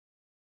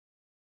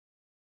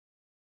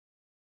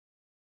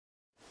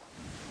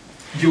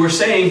you were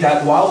saying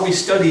that while we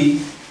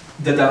study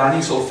the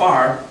Dharani so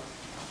far,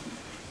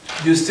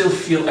 you still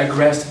feel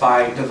aggressed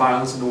by the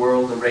violence in the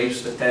world, the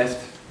rapes, the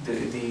theft,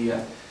 the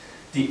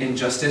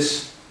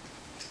injustice.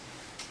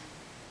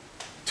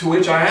 To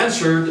which I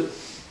answered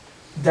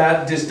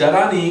that this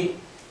Dharani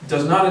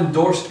does not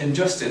endorse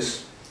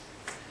injustice.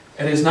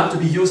 It is not to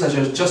be used as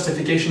a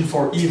justification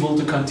for evil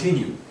to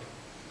continue.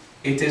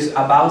 It is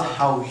about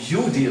how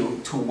you deal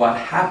to what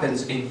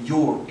happens in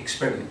your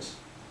experience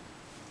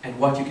and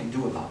what you can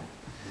do about it.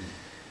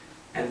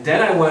 And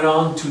then I went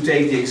on to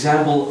take the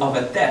example of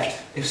a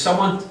theft. If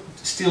someone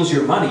steals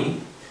your money,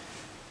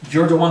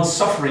 you're the one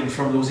suffering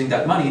from losing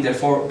that money,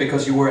 therefore,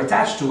 because you were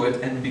attached to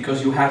it and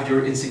because you have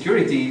your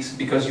insecurities,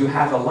 because you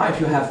have a life,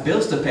 you have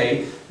bills to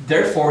pay,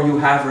 therefore you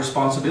have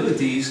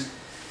responsibilities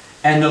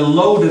and a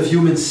load of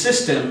human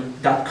system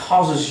that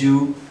causes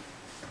you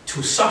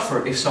to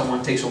suffer if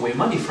someone takes away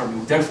money from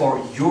you.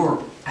 Therefore,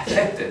 you're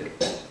affected.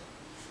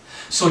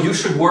 So you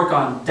should work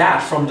on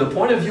that. From the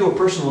point of view of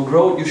personal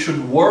growth, you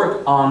should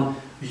work on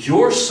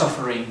your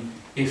suffering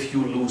if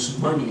you lose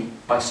money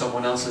by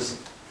someone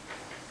else's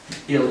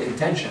ill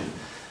intention.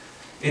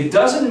 It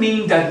doesn't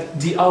mean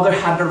that the other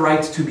had the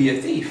right to be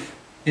a thief.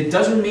 It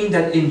doesn't mean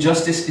that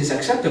injustice is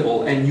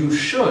acceptable, and you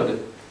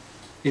should,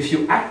 if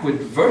you act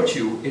with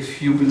virtue,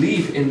 if you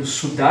believe in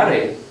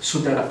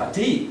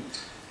Danadapati,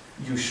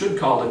 you should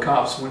call the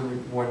cops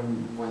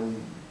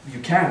when you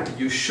can.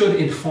 You should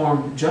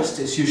inform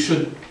justice. You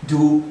should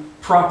do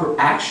proper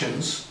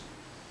actions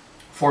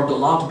for the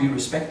law to be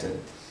respected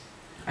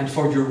and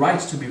for your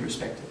rights to be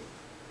respected.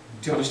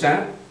 Do you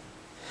understand?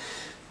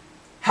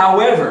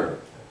 However,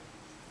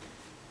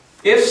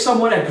 if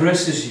someone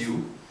aggresses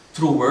you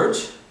through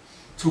words,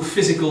 through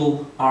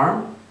physical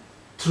harm,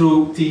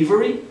 through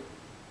thievery,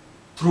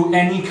 through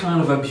any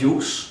kind of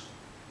abuse,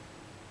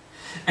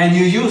 and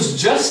you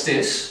use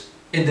justice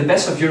in the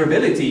best of your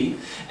ability,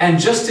 and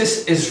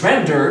justice is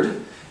rendered,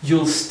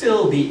 you'll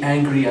still be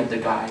angry at the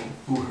guy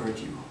who hurt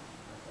you.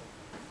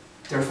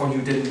 Therefore,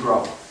 you didn't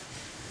grow.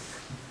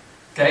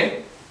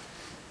 Okay?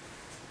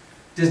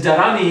 This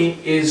Dharani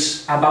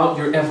is about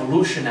your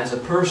evolution as a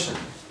person.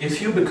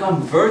 If you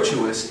become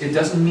virtuous, it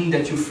doesn't mean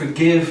that you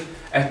forgive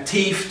a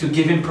thief to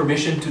give him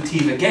permission to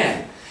thief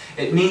again.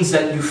 It means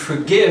that you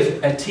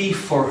forgive a thief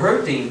for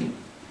hurting,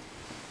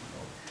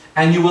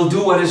 and you will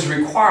do what is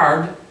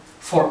required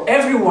for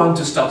everyone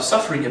to stop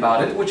suffering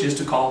about it, which is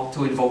to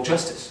invoke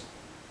justice.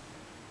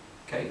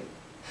 Okay?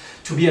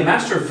 To be a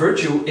master of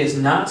virtue is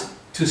not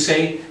to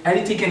say,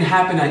 anything can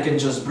happen, I can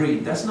just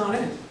breathe. That's not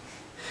it.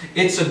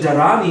 It's a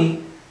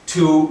Dharani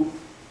to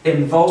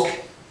invoke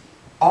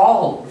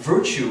all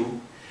virtue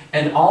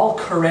and all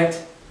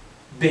correct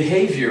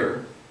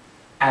behavior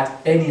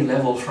at any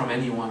level from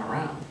anyone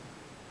around.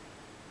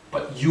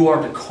 But you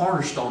are the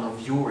cornerstone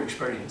of your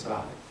experience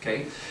about it.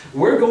 Okay?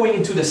 We're going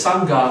into the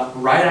Sangha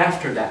right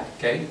after that.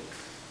 Okay?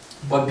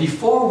 But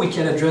before we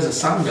can address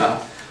the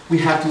Sangha, we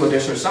have to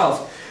address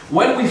ourselves.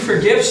 When we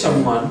forgive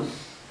someone,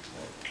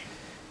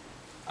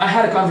 I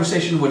had a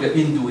conversation with an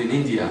Hindu in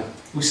India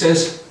who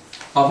says,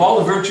 of all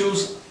the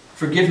virtues,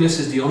 forgiveness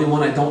is the only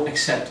one I don't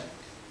accept.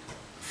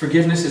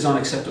 Forgiveness is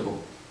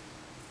unacceptable.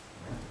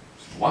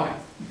 Why?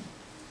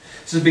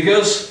 He says,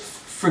 because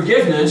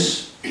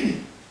forgiveness,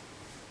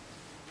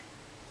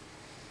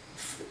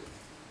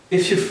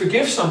 if you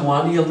forgive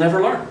someone, you'll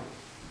never learn.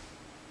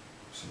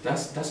 So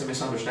that's a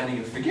misunderstanding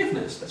of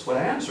forgiveness. That's what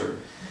I answered.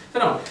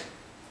 No.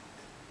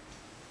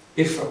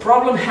 If a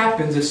problem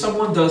happens, if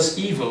someone does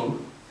evil,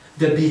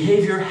 the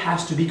behavior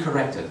has to be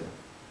corrected.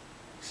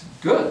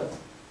 Good.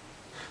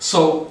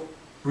 So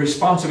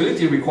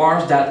responsibility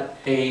requires that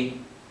a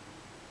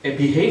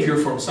behavior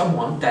from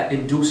someone that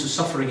induces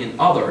suffering in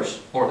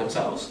others or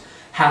themselves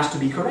has to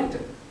be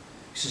corrected.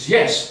 He says,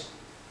 yes,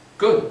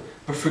 good.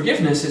 But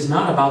forgiveness is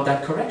not about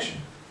that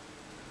correction.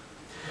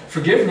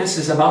 Forgiveness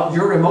is about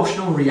your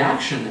emotional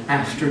reaction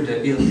after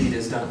the ill deed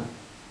is done.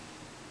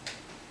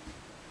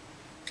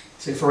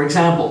 Say, for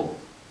example,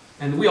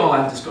 and we all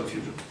have this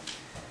confusion.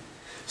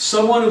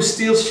 Someone who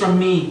steals from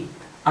me,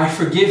 I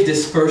forgive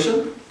this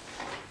person,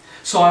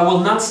 so I will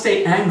not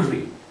stay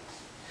angry.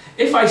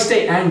 If I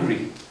stay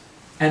angry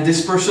and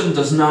this person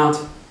does not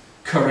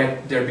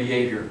correct their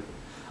behavior,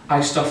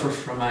 I suffer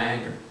from my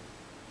anger.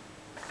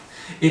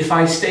 If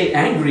I stay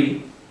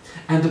angry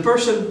and the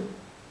person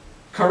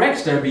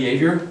corrects their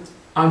behavior,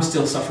 I'm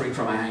still suffering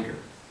from my anger.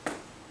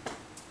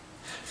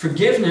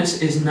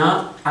 Forgiveness is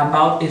not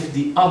about if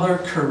the other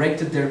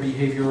corrected their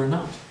behavior or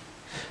not.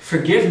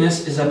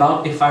 Forgiveness is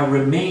about if I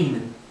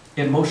remain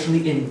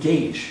emotionally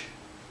engaged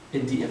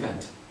in the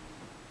event.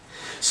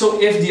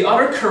 So if the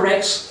other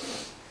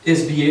corrects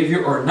his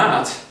behavior or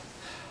not,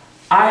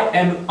 I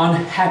am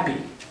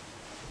unhappy.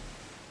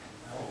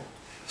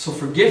 So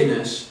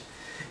forgiveness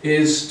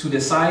is to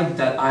decide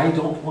that I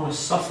don't want to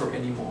suffer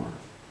anymore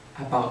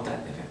about that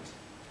event.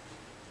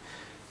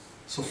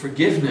 So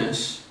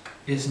forgiveness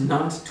is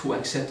not to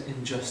accept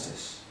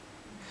injustice.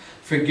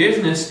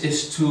 Forgiveness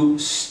is to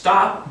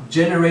stop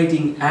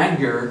generating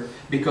anger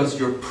because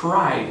your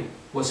pride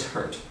was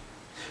hurt.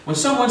 When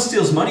someone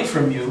steals money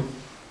from you,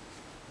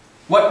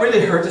 What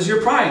really hurt is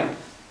your pride.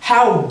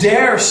 How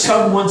dare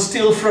someone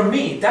steal from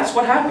me? That's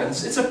what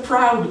happens. It's a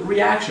proud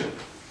reaction.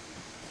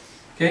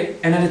 Okay?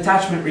 And an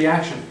attachment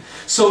reaction.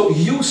 So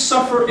you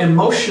suffer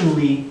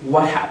emotionally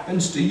what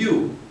happens to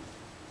you.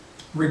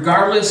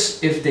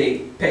 Regardless if they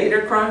pay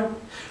their crime,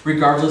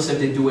 regardless if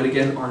they do it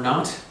again or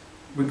not,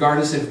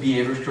 regardless if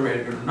behavior is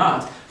corrected or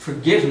not,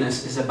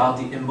 forgiveness is about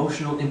the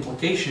emotional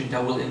implication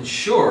that will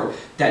ensure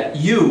that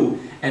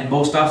you, and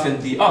most often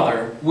the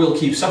other, will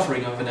keep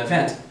suffering of an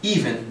event,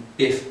 even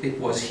if it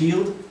was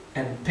healed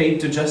and paid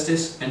to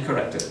justice and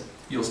corrected.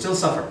 You'll still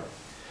suffer,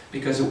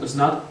 because it was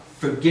not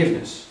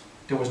forgiveness.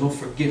 There was no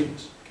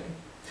forgiveness. Okay?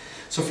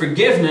 So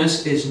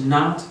forgiveness is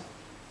not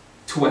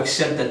to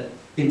accept that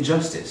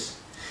injustice.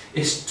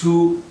 It's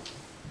to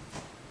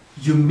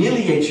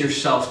humiliate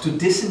yourself, to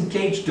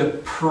disengage the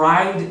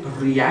pride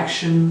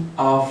reaction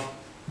of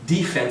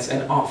defense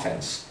and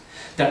offense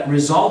that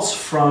results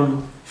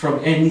from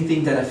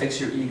anything that affects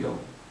your ego.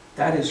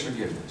 That is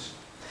forgiveness.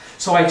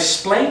 So I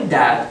explained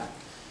that,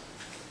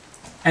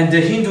 and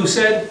the Hindu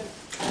said,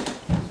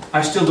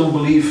 I still don't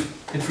believe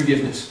in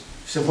forgiveness.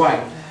 He said,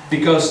 why?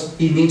 Because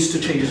he needs to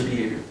change his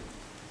behavior.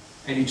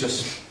 And he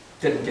just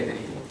didn't get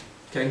anything.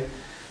 Okay?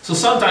 So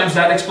sometimes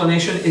that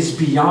explanation is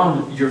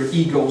beyond your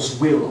ego's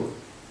will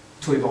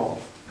to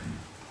evolve.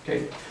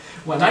 Okay?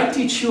 When I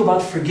teach you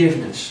about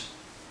forgiveness,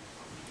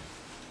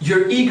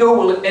 your ego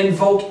will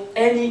invoke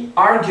any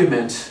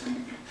argument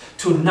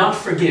to not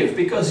forgive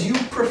because you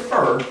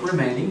prefer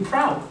remaining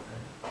proud.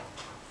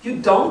 You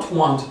don't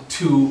want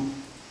to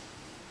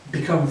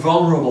become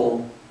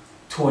vulnerable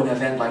to an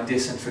event like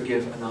this and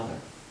forgive another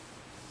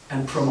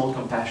and promote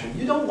compassion.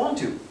 You don't want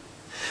to.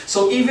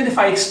 So even if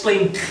I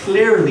explain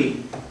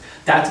clearly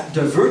that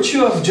the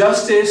virtue of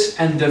justice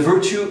and the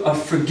virtue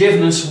of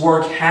forgiveness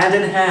work hand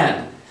in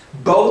hand,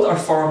 both are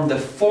from the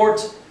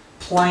fourth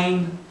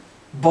plane,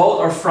 both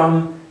are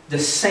from the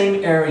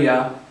same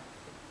area,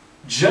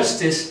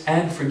 justice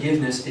and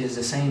forgiveness is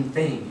the same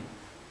thing.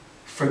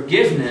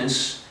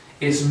 Forgiveness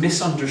is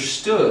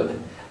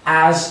misunderstood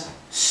as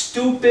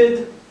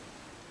stupid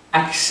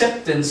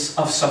acceptance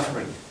of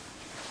suffering,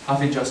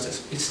 of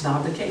injustice. It's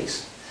not the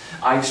case.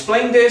 I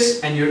explain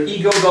this and your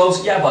ego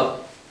goes, yeah,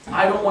 but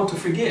I don't want to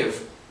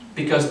forgive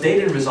because they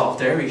didn't resolve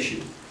their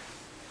issue.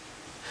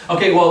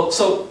 Okay, well,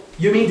 so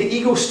you mean the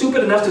ego is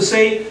stupid enough to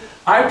say,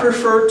 I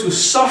prefer to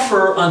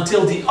suffer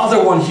until the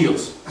other one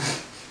heals?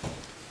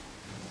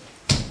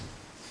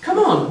 Come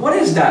on, what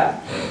is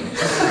that?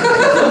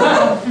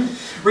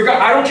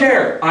 I don't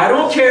care. I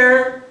don't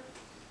care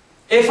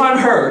if I'm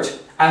hurt.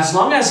 As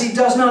long as he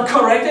does not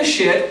correct the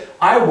shit,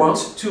 I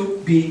want to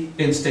be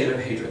in state of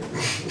hatred.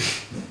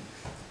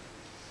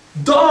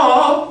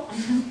 Duh!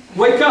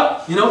 Wake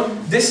up! You know,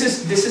 this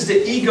is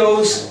the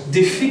ego's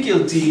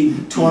difficulty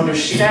to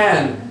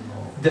understand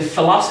the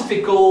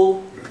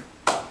philosophical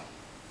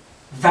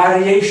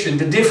variation,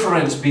 the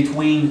difference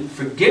between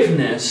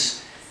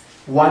forgiveness,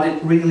 what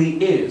it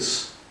really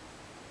is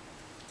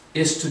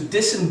to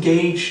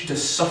disengage the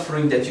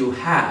suffering that you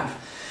have.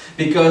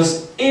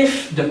 Because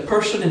if the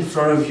person in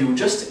front of you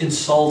just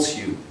insults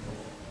you,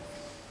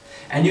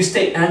 and you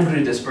stay angry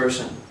at this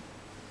person,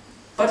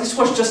 but this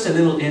was just a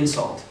little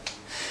insult,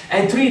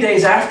 and 3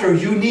 days after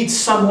you need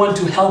someone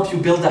to help you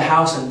build a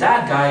house, and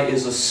that guy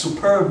is a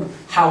superb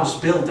house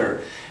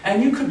builder,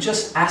 and you could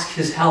just ask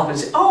his help and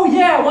say, oh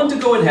yeah, I want to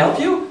go and help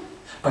you,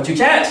 but you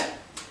can't.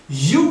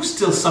 You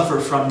still suffer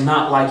from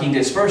not liking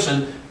this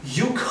person.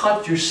 You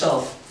cut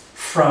yourself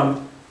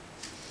from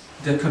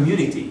the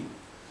community,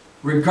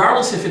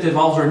 regardless if it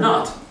evolves or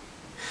not.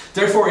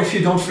 Therefore, if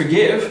you don't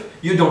forgive,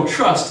 you don't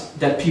trust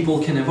that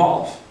people can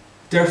evolve.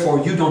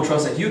 Therefore, you don't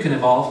trust that you can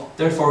evolve.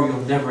 Therefore,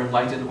 you'll never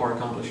enlighten or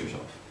accomplish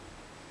yourself.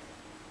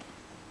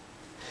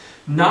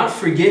 Not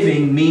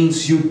forgiving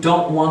means you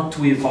don't want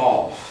to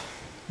evolve,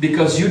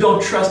 because you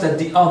don't trust that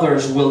the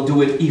others will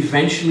do it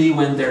eventually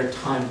when their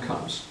time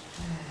comes.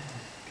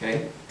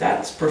 Okay?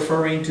 That's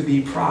preferring to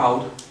be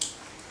proud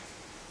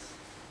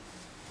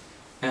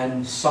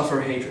and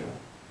suffer hatred.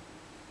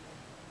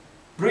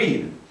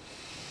 Breathe.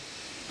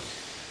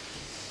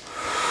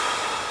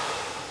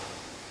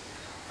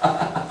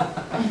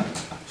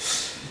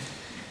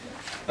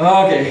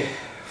 Okay,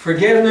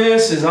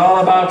 forgiveness is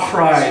all about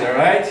pride,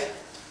 alright?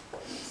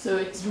 So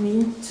it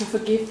means to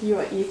forgive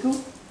your ego?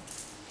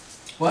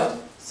 What?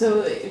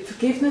 So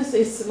forgiveness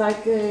is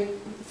like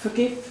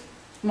forgive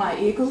my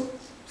ego?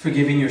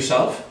 Forgiving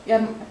yourself?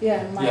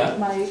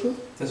 My ego.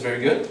 That's very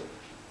good.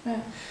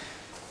 Yeah.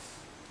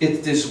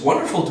 It is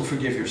wonderful to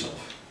forgive yourself.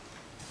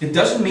 It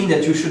doesn't mean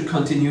that you should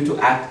continue to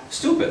act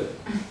stupid,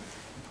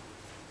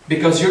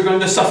 because you're going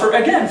to suffer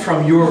again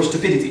from your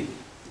stupidity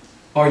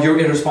or your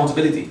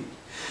irresponsibility.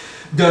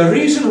 The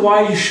reason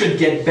why you should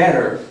get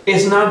better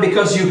is not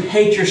because you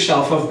hate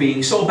yourself of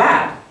being so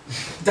bad.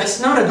 That's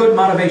not a good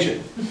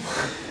motivation.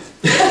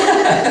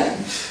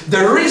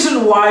 The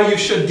reason why you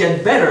should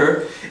get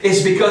better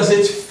is because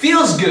it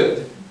feels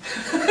good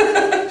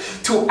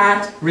to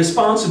act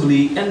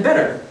responsibly and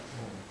better.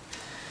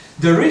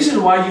 The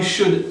reason why you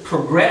should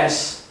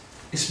progress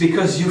is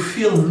because you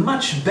feel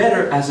much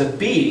better as a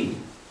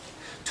being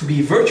to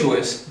be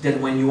virtuous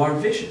than when you are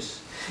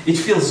vicious. It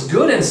feels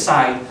good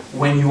inside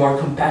when you are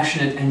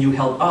compassionate and you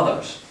help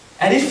others.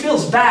 And it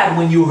feels bad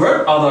when you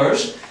hurt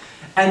others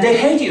and they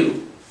hate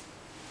you.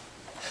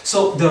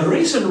 So the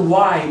reason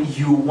why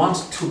you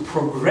want to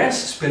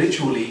progress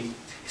spiritually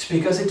is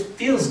because it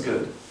feels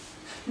good.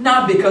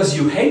 Not because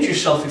you hate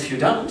yourself if you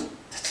don't.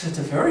 That's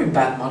a very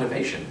bad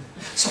motivation.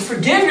 So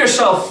forgive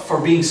yourself for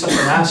being such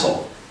an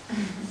asshole.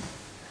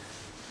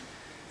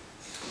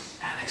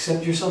 And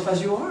accept yourself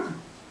as you are.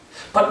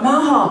 But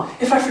Maha,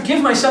 if I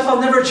forgive myself,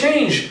 I'll never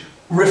change.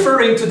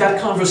 Referring to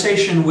that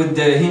conversation with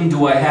the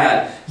Hindu I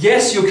had.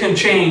 Yes, you can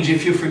change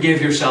if you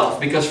forgive yourself,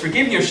 because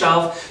forgiving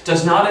yourself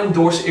does not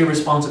endorse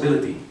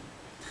irresponsibility.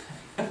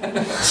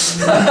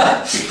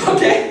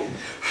 Okay?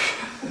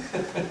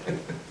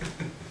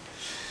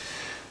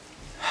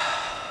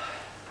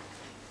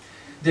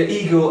 The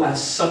ego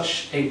has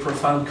such a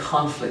profound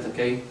conflict,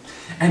 okay?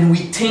 And we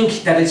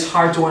think that it's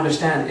hard to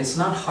understand. It's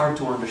not hard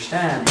to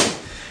understand.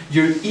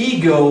 Your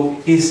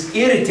ego is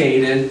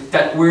irritated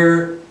that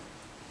we're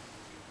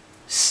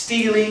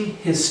stealing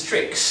his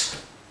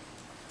tricks.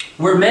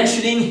 We're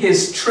mentioning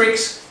his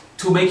tricks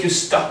to make you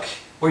stuck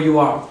where you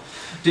are.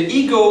 The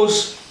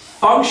ego's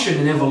function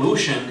in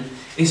evolution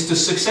is to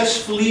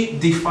successfully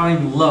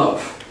define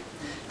love.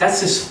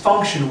 That's its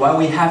function. Why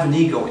we have an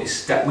ego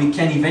is that we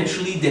can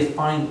eventually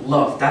define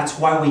love. That's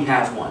why we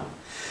have one.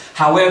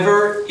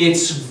 However,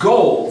 its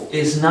goal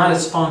is not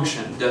its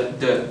function.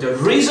 The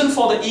reason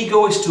for the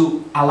ego is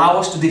to allow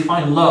us to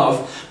define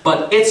love,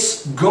 but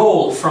its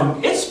goal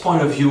from its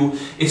point of view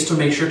is to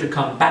make sure to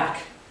come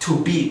back to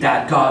be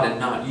that God and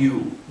not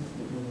you.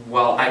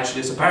 Well,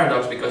 actually it's a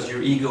paradox because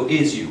your ego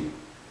is you.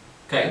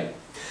 Okay?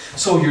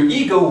 So your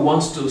ego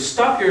wants to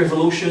stop your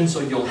evolution,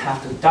 so you'll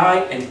have to die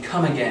and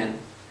come again.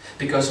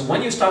 Because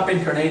when you stop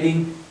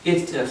incarnating,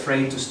 it's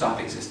afraid to stop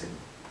existing.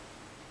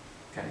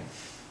 Okay?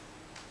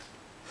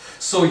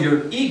 So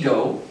your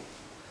ego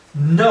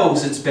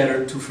knows it's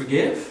better to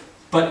forgive,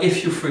 but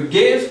if you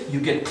forgive,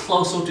 you get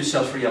closer to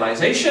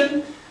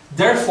self-realization,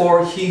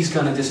 therefore he's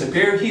going to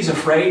disappear, he's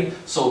afraid,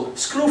 so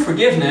screw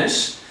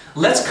forgiveness,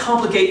 let's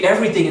complicate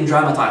everything and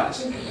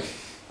dramatize.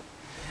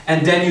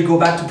 And then you go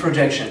back to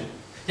projection.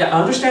 Yeah,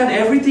 I understand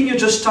everything you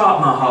just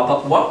taught, Maha,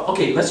 but what,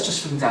 okay, let's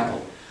just for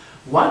example,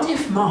 what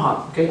if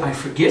Maha, okay, I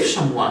forgive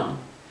someone,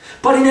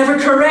 but he never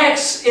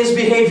corrects his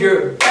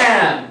behavior,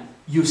 bam!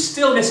 You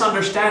still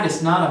misunderstand.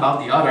 It's not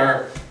about the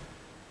other.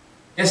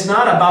 It's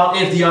not about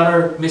if the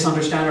other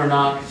misunderstands or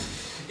not.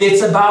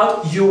 It's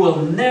about you will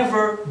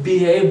never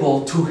be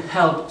able to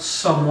help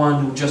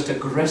someone who just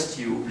aggressed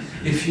you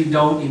if you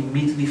don't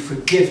immediately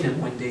forgive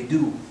them when they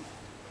do.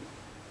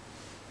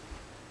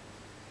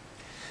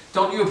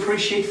 Don't you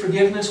appreciate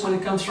forgiveness when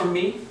it comes from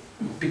me?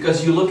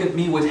 Because you look at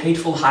me with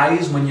hateful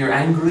eyes when you're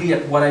angry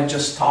at what I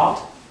just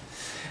taught.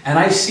 And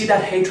I see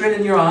that hatred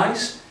in your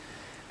eyes.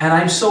 And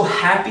I'm so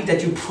happy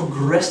that you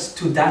progressed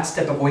to that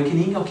step of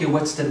awakening. Okay,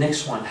 what's the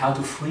next one? How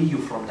to free you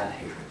from that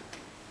hatred.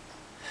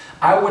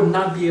 I would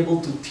not be able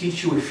to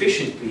teach you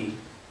efficiently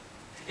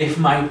if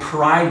my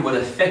pride was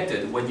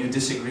affected when you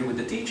disagree with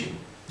the teaching.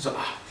 So,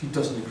 he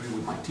doesn't agree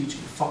with my teaching,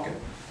 fuck it.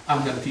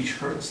 I'm going to teach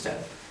her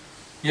instead.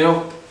 You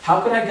know,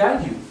 how can I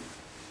guide you?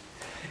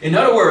 In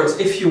other words,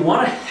 if you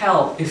want to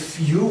help, if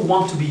you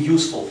want to be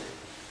useful,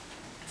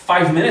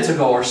 5 minutes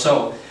ago or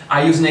so,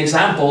 I use an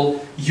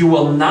example, you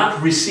will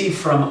not receive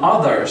from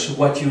others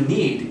what you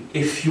need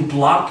if you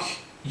block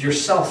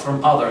yourself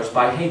from others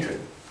by hatred.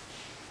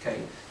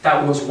 Okay,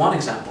 that was one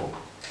example.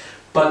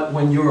 But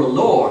when you're a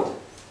Lord,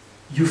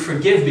 you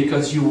forgive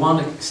because you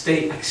want to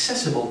stay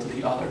accessible to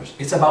the others.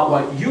 It's about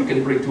what you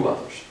can bring to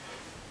others.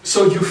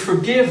 So you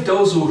forgive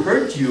those who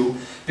hurt you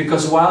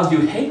because while you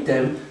hate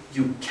them,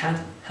 you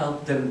can't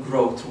help them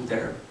grow through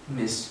their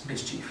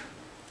mischief.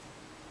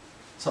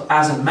 So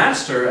as a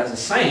master, as a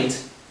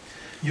saint,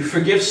 you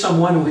forgive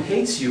someone who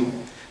hates you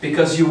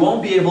because you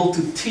won't be able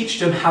to teach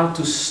them how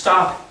to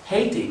stop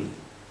hating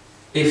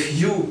if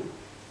you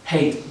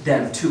hate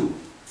them too.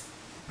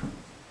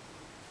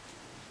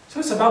 So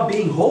it's about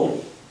being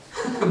holy.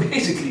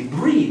 Basically,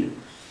 breathe.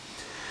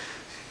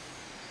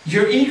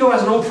 Your ego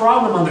has no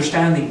problem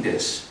understanding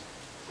this.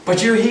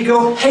 But your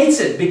ego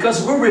hates it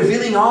because we're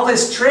revealing all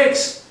these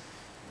tricks.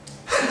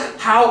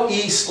 How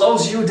he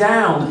slows you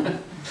down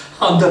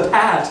on the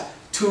path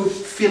to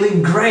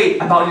feeling great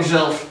about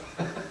yourself.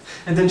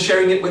 And then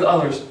sharing it with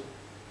others.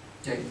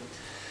 Okay.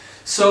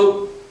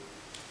 So,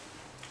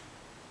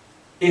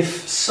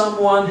 if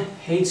someone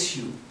hates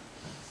you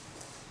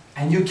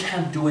and you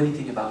can't do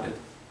anything about it,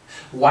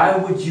 why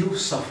would you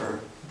suffer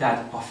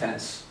that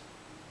offense?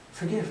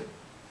 Forgive.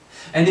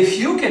 And if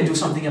you can do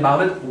something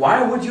about it,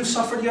 why would you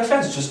suffer the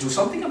offense? Just do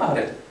something about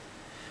it.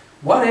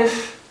 What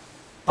if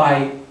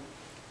by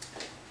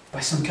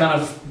some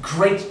kind of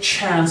great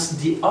chance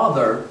the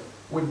other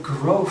would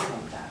grow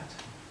from that?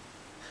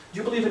 Do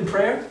you believe in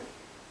prayer?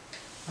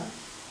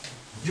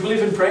 Do you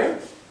believe in prayer?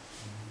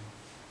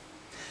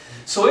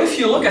 So if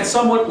you look at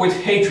someone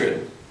with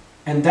hatred,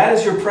 and that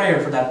is your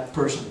prayer for that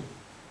person,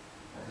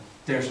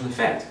 there's an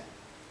effect.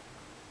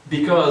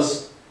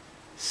 Because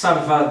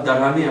Sarva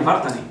Dharani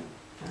Vartani.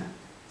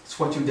 It's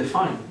what you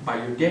define by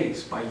your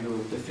gaze, by your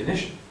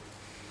definition.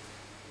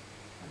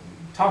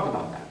 Talk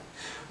about that.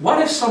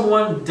 What if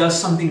someone does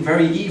something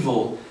very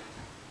evil,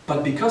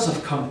 but because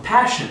of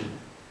compassion,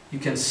 you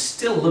can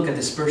still look at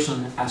this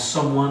person as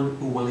someone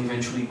who will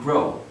eventually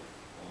grow?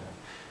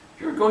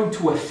 You're going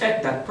to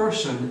affect that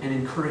person and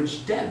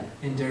encourage them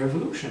in their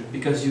evolution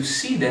because you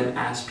see them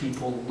as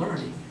people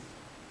learning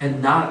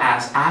and not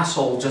as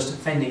assholes just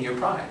offending your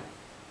pride.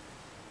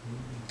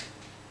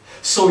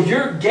 So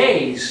your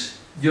gaze,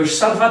 your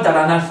Sarva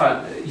Dharanya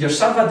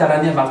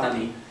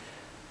Vartani,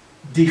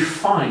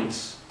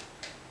 defines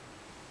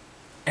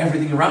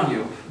everything around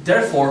you.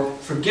 Therefore,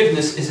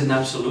 forgiveness is an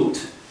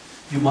absolute.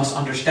 You must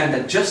understand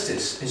that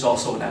justice is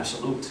also an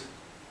absolute.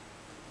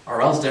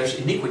 Or else there's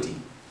iniquity.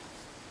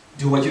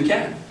 Do what you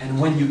can. And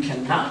when you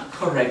cannot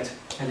correct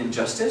an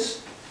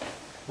injustice,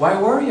 why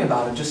worry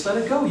about it? Just let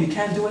it go. You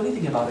can't do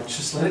anything about it.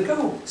 Just let it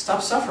go.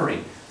 Stop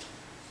suffering.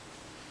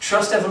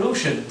 Trust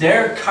evolution.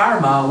 Their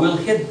karma will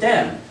hit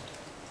them.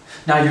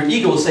 Now your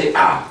ego will say,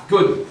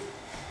 good.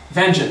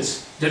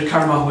 Vengeance. Their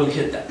karma will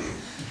hit them.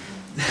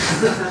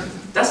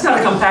 That's not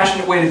a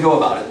compassionate way to go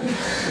about it.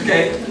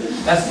 Okay?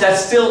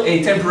 That's still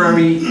a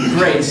temporary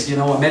brace, you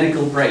know, a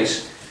medical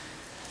brace.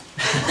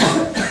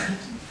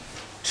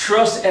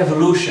 Trust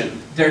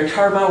evolution. Their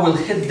karma will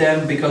hit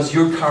them because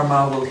your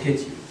karma will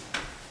hit you.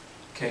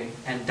 Okay?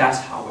 And that's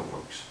how it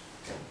works.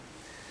 Okay?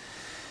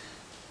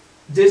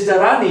 This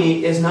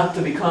dharani is not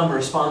to become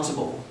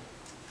responsible.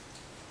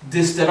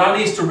 This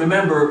dharani is to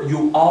remember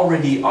you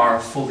already are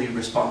fully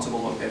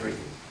responsible of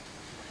everything.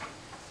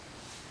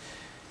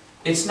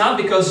 It's not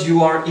because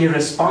you are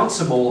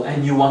irresponsible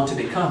and you want to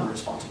become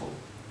responsible.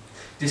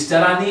 This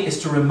dharani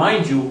is to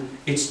remind you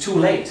it's too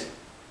late.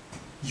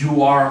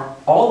 You are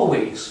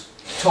always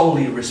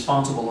totally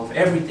responsible of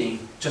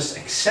everything. Just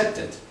accept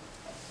it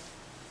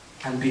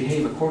and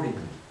behave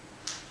accordingly.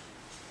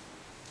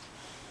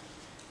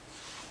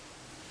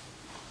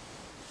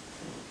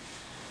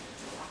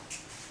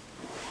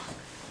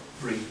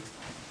 Breathe.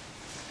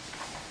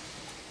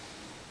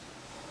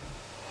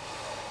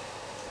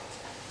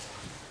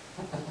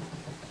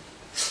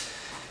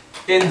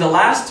 In the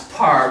last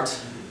part,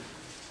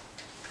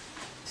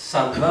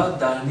 Sarva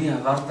Dharani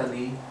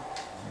Avartani,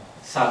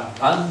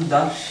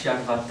 Sarvanda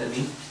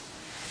Shyavartani,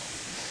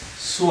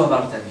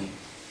 Suavartani.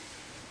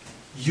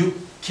 You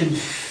can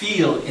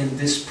feel in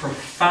this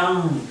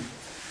profound,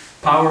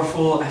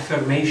 powerful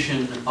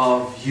affirmation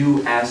of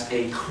you as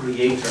a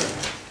creator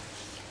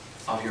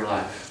of your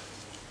life.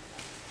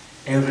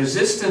 A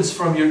resistance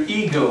from your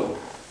ego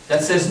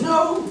that says,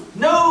 no,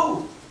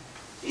 no,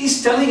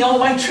 he's telling all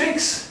my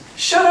tricks.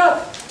 Shut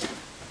up.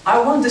 I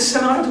want this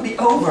seminar to be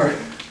over.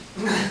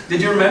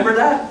 Did you remember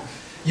that?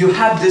 You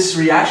had this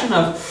reaction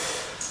of,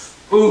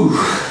 ooh.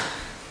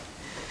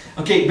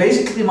 Okay,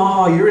 basically,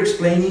 Maha, you're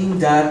explaining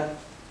that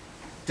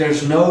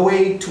there's no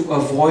way to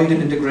avoid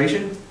an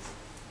integration.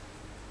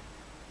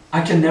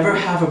 I can never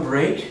have a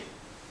break.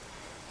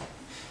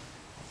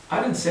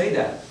 I didn't say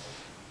that.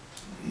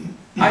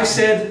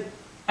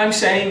 I'm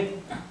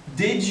saying,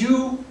 did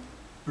you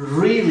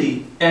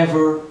really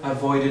ever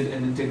avoided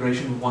an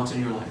integration once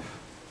in your life?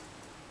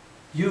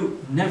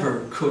 You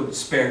never could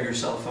spare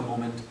yourself a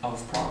moment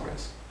of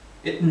progress.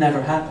 It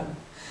never happened.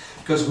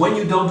 Because when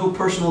you don't do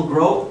personal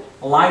growth,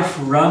 life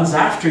runs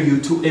after you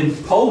to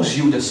impose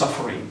you the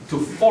suffering, to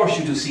force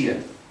you to see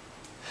it.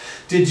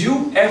 Did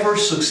you ever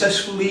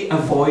successfully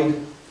avoid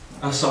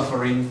a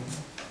suffering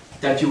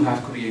that you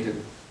have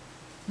created?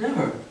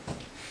 Never.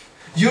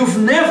 You've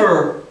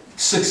never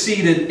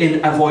succeeded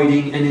in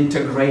avoiding an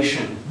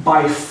integration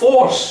by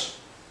force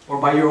or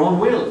by your own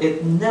will.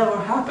 It never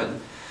happened.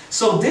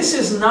 So this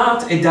is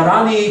not a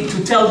dharani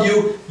to tell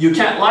you you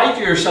can't lie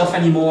to yourself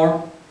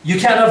anymore, you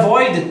can't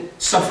avoid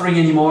suffering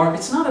anymore.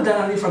 It's not a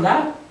dharani for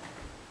that.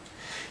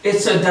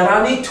 It's a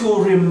dharani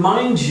to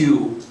remind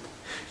you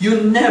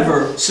you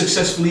never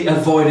successfully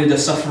avoided a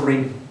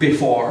suffering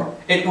before.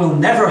 It will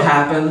never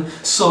happen,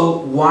 so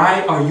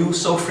why are you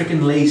so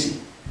freaking lazy?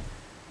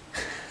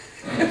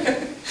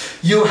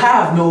 You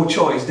have no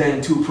choice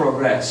then to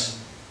progress.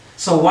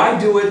 So why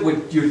do it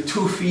with your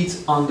 2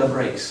 feet on the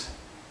brakes?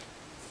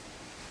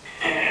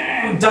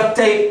 Duct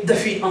tape the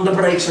feet on the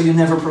brakes so you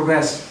never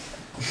progress.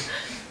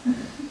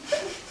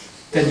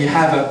 Then you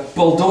have a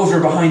bulldozer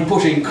behind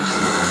pushing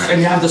and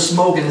you have the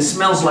smoke and it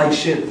smells like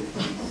shit.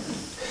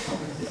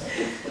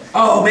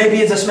 Oh, maybe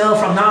it's a smell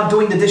from not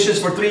doing the dishes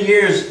for 3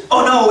 years.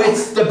 Oh no,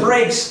 it's the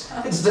brakes.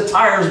 It's the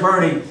tires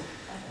burning.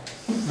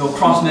 No,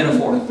 cross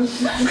metaphor.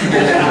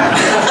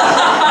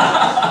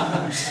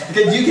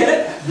 Okay, do you get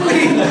it?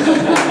 Breathe.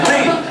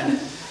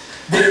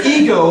 The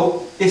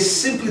ego is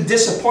simply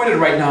disappointed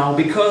right now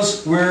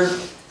because we're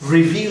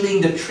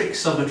revealing the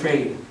tricks of the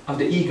trade, of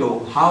the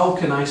ego. How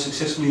can I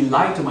successfully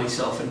lie to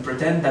myself and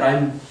pretend that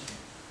I'm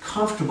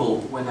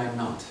comfortable when I'm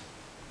not?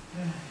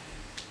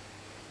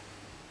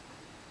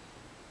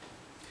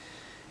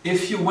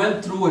 If you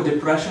went through a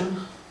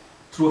depression,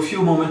 through a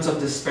few moments of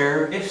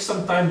despair, if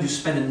sometimes you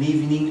spend an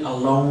evening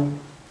alone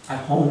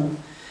at home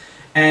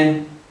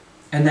and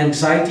an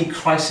anxiety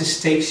crisis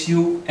takes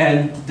you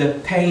and the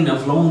pain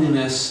of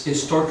loneliness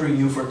is torturing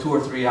you for 2 or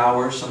 3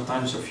 hours,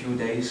 sometimes a few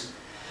days,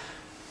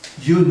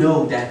 you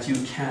know that you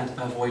can't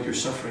avoid your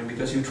suffering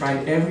because you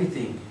tried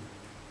everything.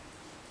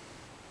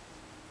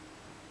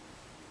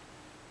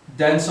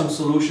 Then some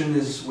solution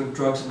is with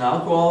drugs and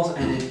alcohol,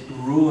 and it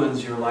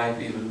ruins your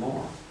life even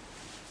more.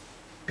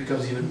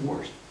 Becomes even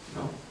worse,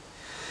 you know.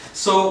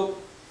 So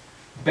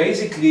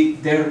basically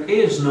there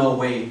is no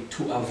way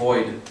to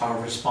avoid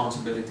our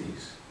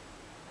responsibilities.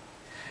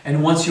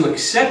 And once you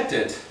accept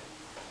it,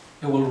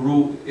 it will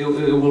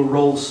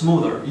roll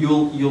smoother.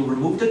 You'll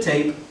remove the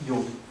tape,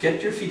 you'll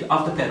get your feet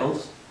off the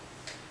pedals,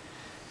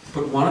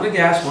 put one on the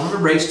gas, one on the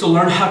brakes to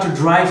learn how to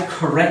drive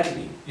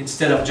correctly,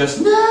 instead of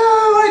just, no,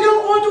 I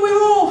don't want to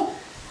evolve.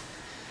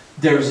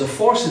 There is a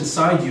force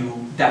inside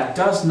you that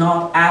does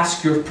not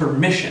ask your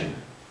permission.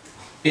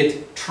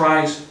 It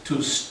tries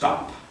to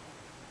stop,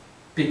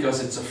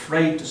 because it's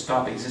afraid to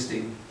stop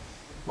existing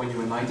when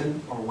you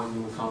enlighten or when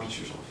you accomplish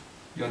yourself.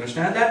 You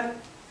understand that?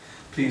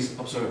 Please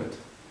observe it.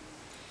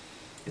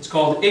 It's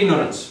called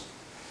ignorance.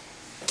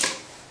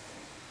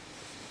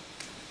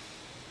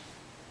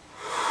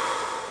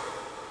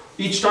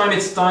 Each time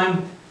it's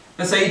time,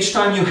 let's say each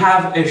time you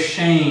have a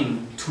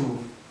shame to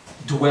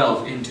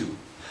dwell into.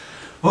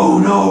 Oh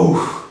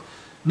no,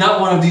 not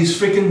one of these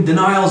freaking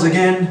denials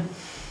again.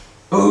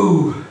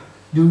 Oh,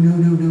 no, no,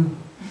 no, no.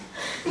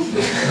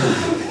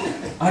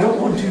 I don't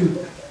want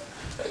to.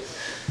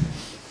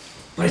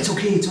 But it's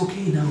okay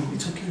now,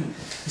 it's okay.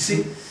 You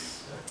see,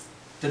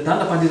 the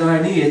Dandapati that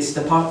I need, it's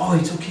the part, oh,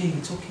 it's okay,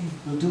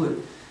 we'll do it.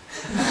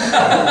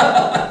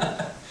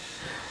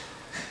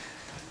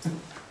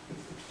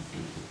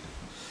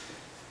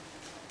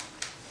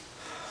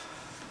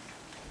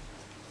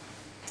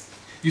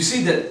 You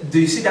see that? Do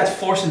you see that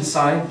force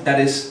inside that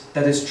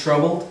is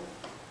troubled,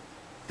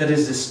 that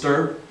is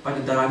disturbed by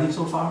the Dharani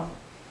so far?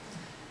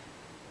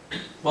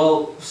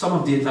 Well, some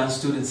of the advanced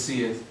students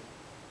see it.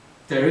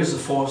 There is a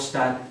force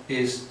that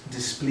is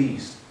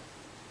displeased.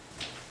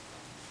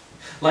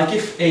 Like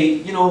if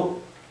a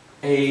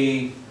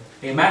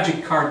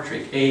magic card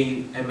trick,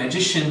 a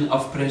magician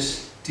of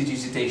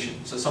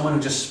prestidigitation, so someone who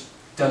just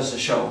does a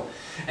show,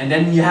 and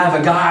then you have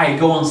a guy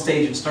go on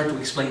stage and start to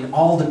explain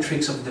all the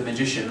tricks of the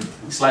magician.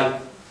 It's like,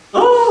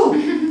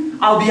 oh,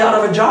 I'll be out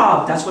of a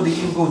job. That's what the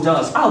ego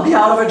does. I'll be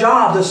out of a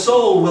job. The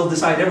soul will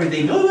decide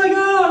everything. Oh my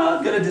God,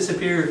 I'm going to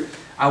disappear.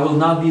 I will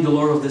not be the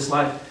Lord of this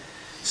life.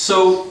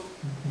 So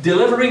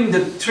delivering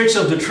the tricks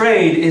of the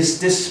trade is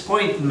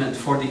disappointment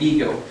for the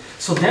ego.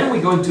 So then we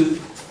go into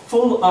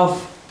full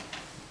of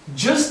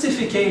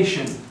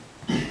justification.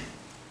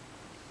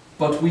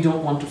 But we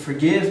don't want to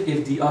forgive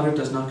if the other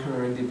does not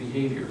correct the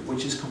behavior,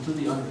 which is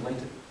completely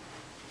unrelated.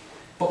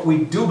 But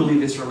we do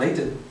believe it's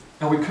related.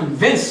 And we're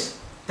convinced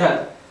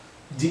that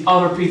the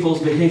other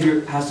people's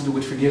behavior has to do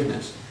with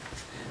forgiveness.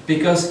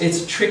 Because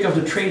it's a trick of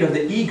the trade of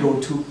the ego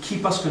to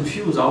keep us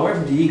confused. However,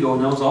 the ego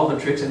knows all the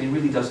tricks and he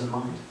really doesn't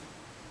mind.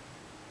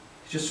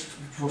 He just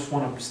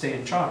want to stay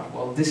in charge.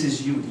 Well, this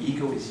is you. The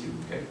ego is you.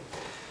 Okay.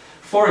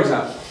 For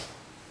example,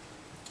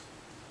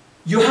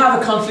 you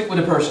have a conflict with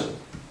a person.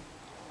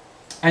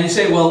 And you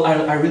say, well,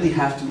 I really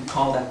have to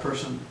call that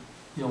person.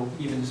 You know,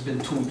 even if it's been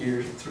 2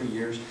 years or 3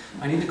 years.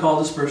 I need to call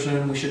this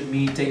person. We should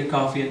meet, take a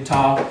coffee and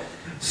talk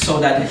so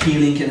that the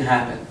healing can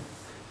happen.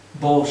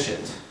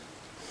 Bullshit.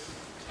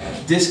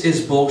 This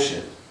is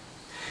bullshit.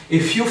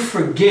 If you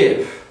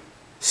forgive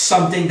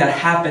something that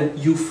happened,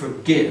 you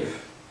forgive.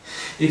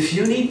 If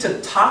you need to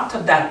talk to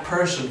that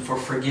person for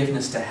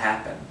forgiveness to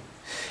happen,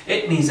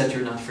 it means that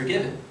you're not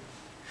forgiven.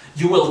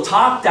 You will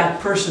talk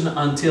that person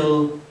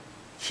until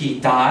he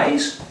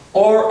dies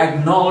or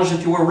acknowledge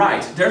that you were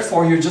right.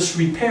 Therefore, you're just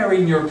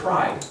repairing your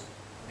pride.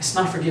 It's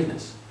not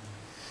forgiveness.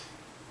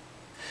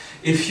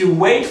 If you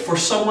wait for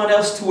someone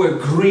else to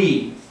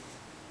agree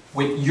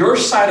with your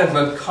side of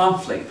a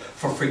conflict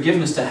for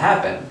forgiveness to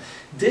happen,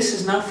 this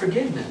is not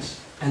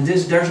forgiveness. And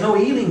there's no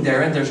healing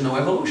there and there's no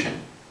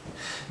evolution.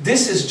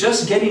 This is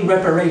just getting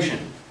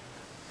reparation.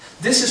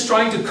 This is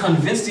trying to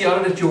convince the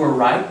other that you were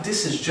right.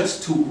 This is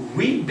just to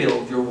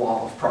rebuild your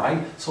wall of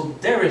pride. So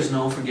there is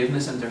no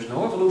forgiveness and there's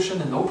no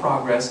evolution and no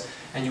progress,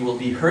 and you will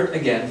be hurt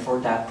again for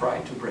that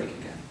pride to break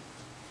again.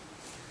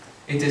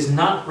 It is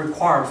not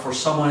required for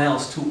someone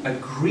else to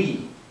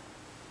agree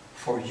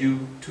for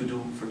you to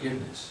do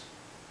forgiveness.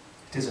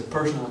 It is a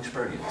personal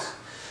experience.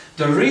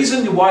 The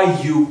reason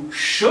why you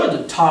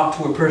should talk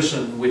to a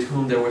person with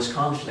whom there was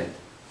conflict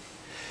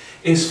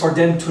is for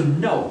them to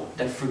know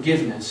that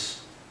forgiveness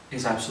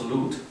is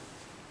absolute,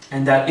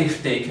 and that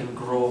if they can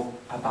grow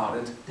about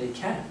it, they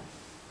can.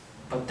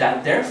 But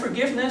that their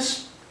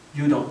forgiveness,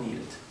 you don't need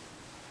it.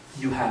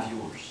 You have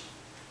yours.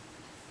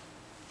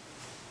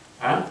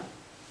 Huh?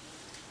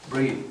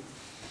 Breathe.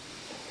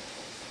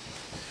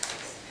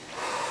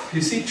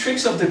 You see,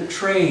 tricks of the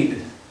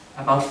trade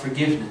about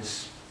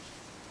forgiveness,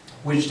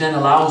 which then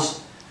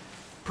allows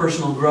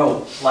personal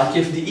growth. Like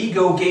if the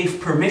ego gave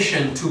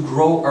permission to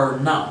grow or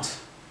not.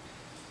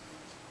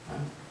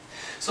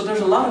 So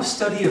there's a lot of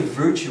study of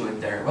virtue in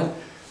there. But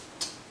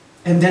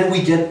And then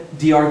we get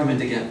the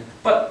argument again.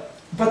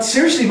 But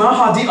seriously,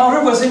 Maha, the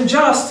other was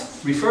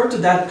unjust. Refer to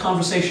that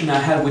conversation I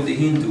had with the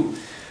Hindu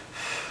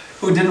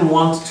who didn't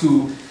want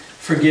to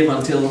forgive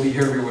until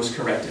behavior was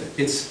corrected.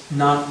 It's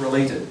not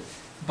related.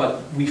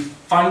 But we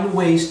find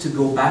ways to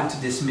go back to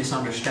this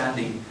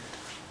misunderstanding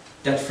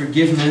that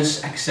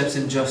forgiveness accepts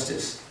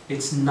injustice.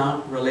 It's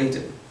not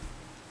related.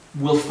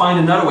 We'll find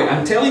another way.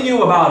 I'm telling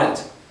you about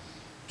it.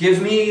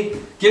 Give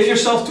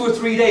yourself 2 or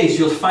 3 days.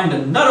 You'll find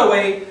another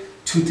way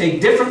to take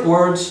different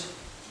words,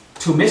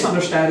 to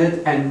misunderstand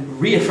it,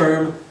 and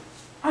reaffirm,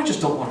 I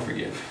just don't want to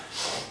forgive.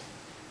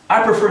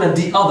 I prefer that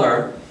the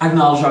other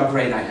acknowledge how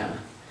great I am.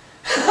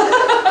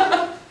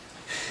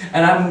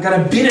 And I'm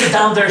going to beat it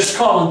down their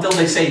skull until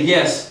they say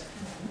yes.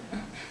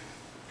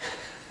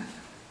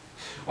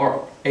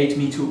 Or ate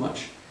me too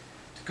much.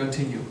 To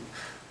continue.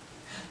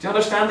 Do you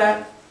understand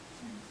that?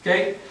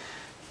 Okay?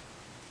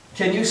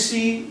 Can you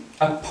see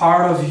a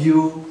part of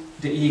you,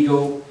 the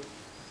ego,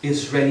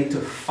 is ready to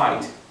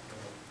fight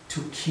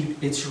to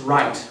keep its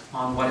right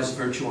on what is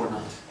virtue or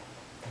not?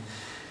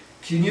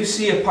 Can you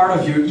see a part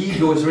of your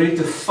ego is ready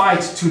to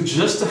fight to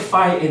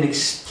justify and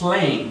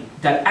explain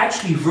that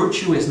actually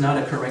virtue is not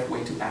a correct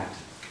way to act?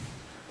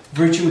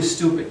 Virtue is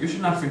stupid. You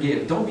should not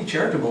forgive. Don't be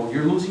charitable.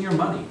 You're losing your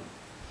money.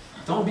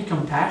 Don't be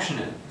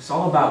compassionate. It's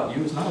all about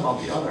you. It's not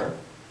about the other.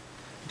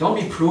 Don't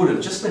be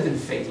prudent. Just live in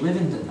faith. Live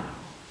in the now.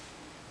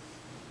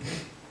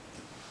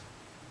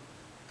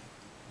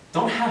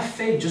 Don't have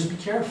faith. Just be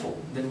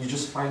careful. Then you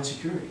just find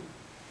security.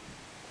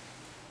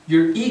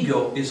 Your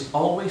ego is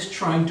always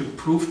trying to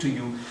prove to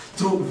you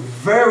through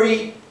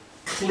very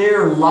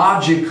clear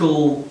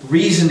logical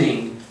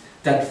reasoning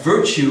that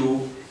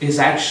virtue is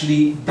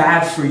actually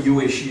bad for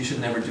you. You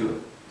should never do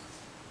it.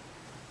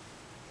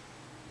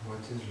 What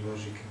is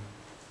logical?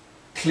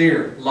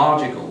 Clear,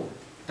 logical,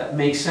 that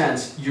makes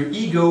sense. Your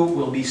ego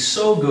will be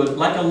so good,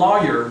 like a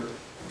lawyer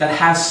that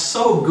has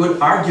so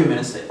good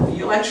arguments that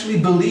you'll actually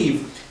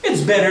believe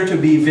it's better to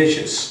be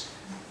vicious.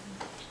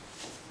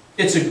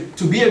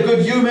 To be a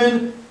good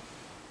human,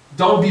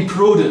 don't be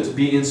prudent,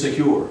 be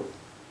insecure.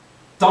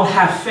 Don't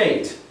have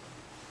faith.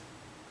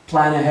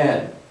 Plan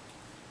ahead.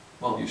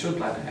 Well, you should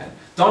plan ahead.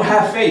 Don't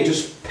have faith,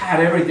 just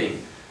pat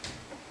everything.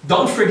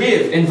 Don't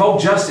forgive,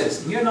 invoke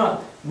justice.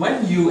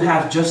 When you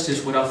have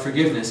justice without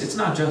forgiveness, it's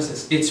not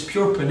justice. It's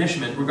pure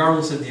punishment,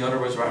 regardless if the other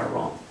was right or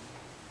wrong.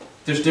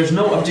 There's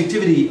no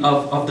objectivity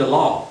of the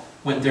law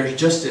when there's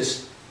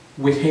justice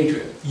with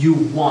hatred. You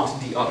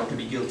want the other to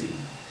be guilty.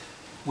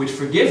 With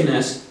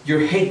forgiveness, your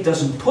hate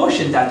doesn't push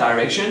in that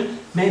direction.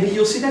 Maybe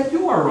you'll see that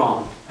you are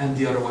wrong and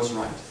the other was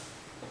right.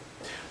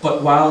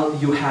 But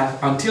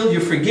until you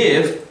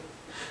forgive,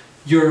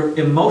 your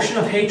emotion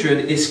of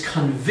hatred is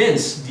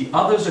convinced the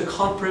other's a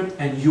culprit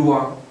and you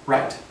are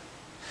right.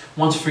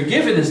 Once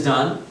forgiven is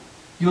done,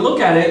 you look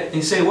at it and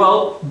you say,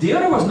 well, the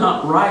other was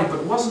not right,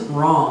 but wasn't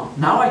wrong.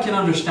 Now I can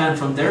understand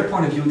from their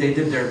point of view they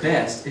did their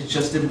best. It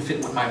just didn't fit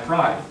with my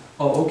pride.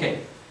 Oh, okay.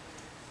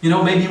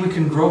 Maybe we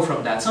can grow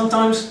from that.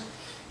 Sometimes,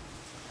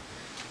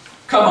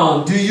 come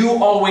on, do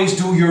you always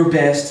do your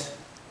best?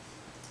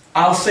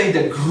 I'll say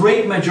the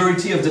great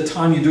majority of the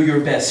time you do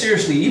your best.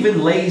 Seriously,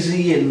 even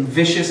lazy and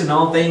vicious and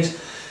all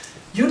things,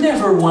 you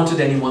never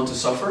wanted anyone to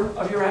suffer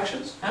of your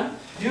actions. Huh?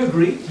 Do you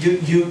agree?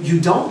 You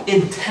don't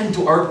intend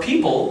to hurt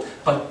people,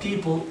 but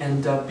people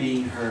end up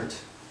being hurt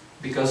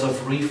because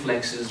of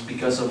reflexes,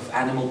 because of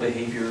animal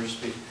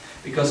behaviors,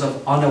 because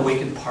of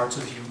unawakened parts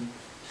of you.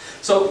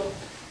 So,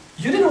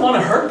 you didn't want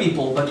to hurt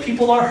people, but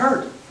people are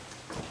hurt.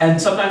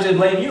 And sometimes they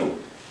blame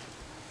you.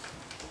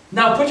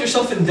 Now put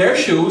yourself in their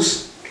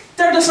shoes.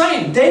 They're the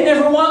same. They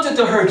never wanted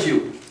to hurt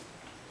you.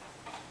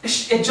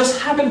 It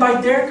just happened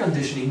by their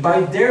conditioning,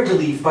 by their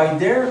belief, by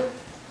their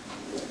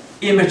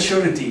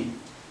immaturity.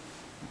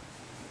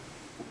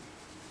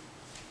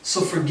 So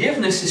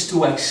forgiveness is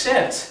to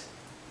accept,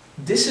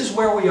 this is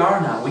where we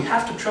are now. We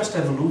have to trust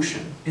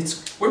evolution.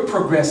 We're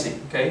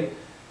progressing, okay?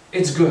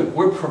 It's good.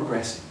 We're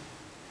progressing.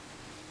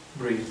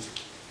 Breathe.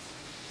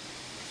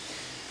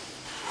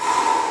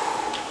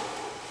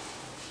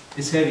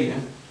 It's heavy, huh?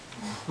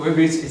 Who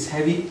agrees it's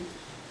heavy?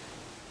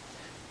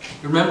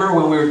 Remember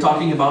when we were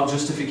talking about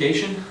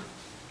justification?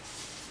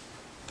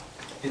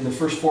 In the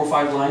first 4 or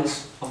 5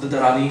 lines of the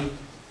Dharani,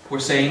 we're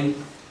saying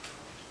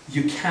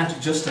you can't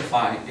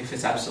justify if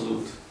it's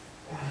absolute.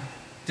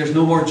 There's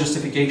no more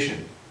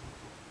justification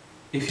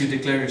if you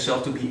declare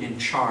yourself to be in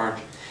charge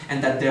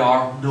and that there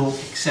are no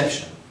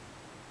exceptions.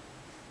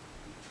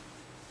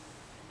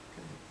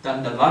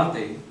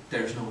 Danadapati,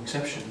 there's no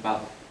exception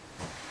about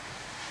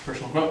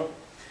personal growth.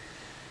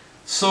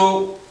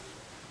 So,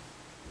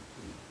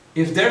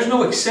 if there's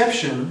no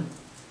exception,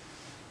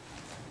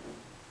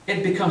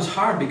 it becomes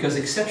hard because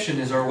exception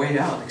is our way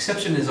out.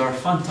 Exception is our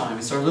fun time.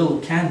 It's our little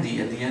candy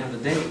at the end of the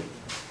day. Okay?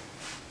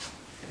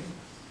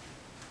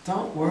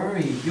 Don't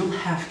worry, you'll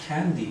have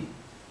candy.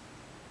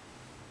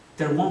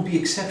 There won't be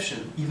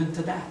exception even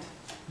to that.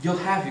 You'll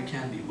have your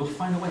candy. We'll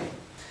find a way.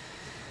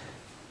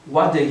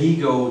 What the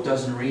ego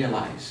doesn't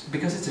realize,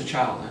 because it's a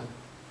child,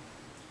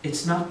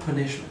 it's not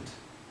punishment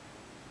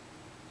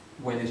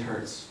when it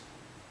hurts.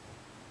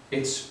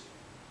 It's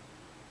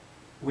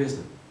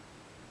wisdom.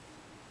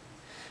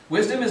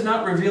 Wisdom is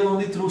not revealed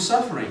only through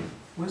suffering.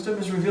 Wisdom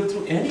is revealed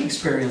through any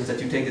experience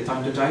that you take the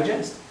time to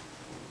digest,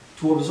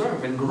 to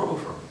observe and grow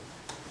from.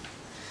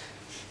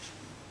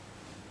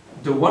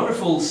 The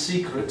wonderful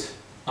secret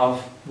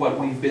of what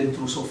we've been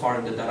through so far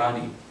in the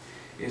Dharani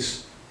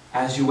is,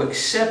 as you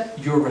accept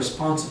your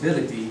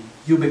responsibility,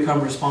 you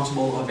become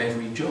responsible of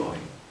every joy,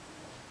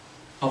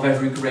 of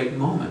every great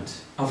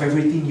moment, of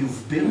everything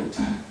you've built.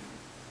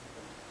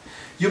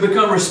 You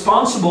become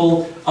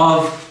responsible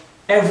of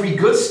every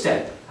good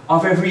step,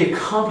 of every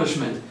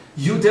accomplishment.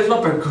 You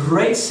develop a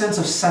great sense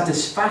of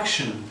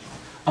satisfaction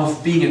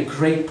of being a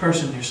great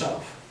person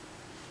yourself.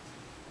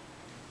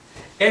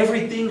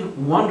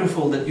 Everything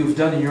wonderful that you've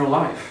done in your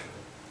life,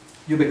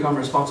 you become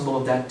responsible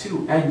of that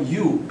too, and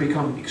you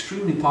become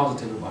extremely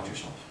positive about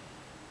yourself.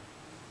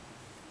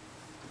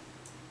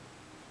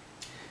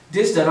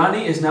 This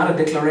Dharani is not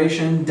a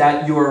declaration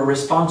that you are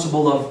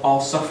responsible of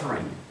all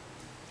suffering.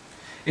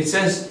 It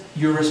says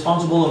you're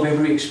responsible of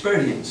every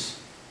experience.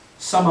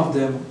 Some of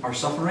them are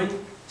suffering,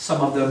 some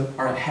of them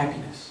are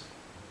happiness.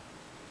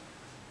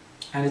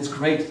 And it's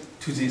great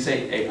to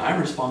say, hey,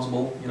 I'm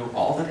responsible,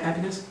 all that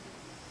happiness.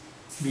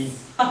 Me.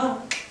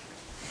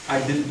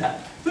 I did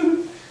that.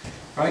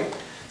 Right?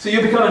 So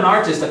you become an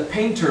artist, a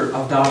painter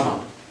of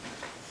Dharma.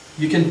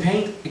 You can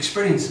paint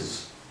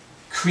experiences,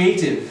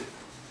 creative,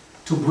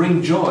 to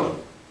bring joy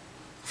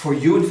for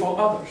you and for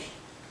others.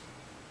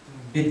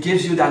 It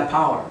gives you that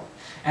power.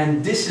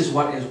 And this is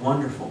what is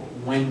wonderful,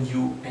 when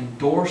you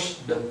endorse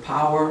the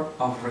power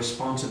of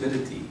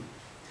responsibility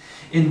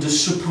in the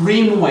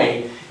supreme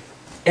way,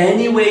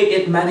 any way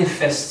it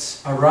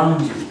manifests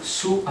around you,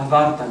 su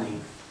avartani.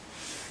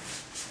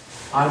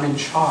 I'm in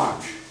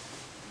charge.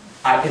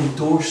 I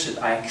endorse it.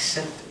 I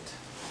accept it.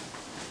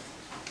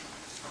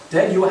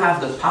 Then you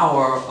have the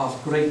power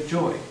of great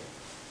joy.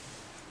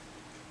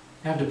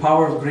 You have the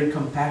power of great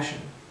compassion.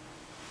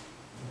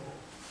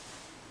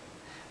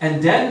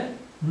 And then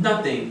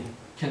nothing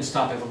can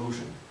stop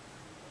evolution.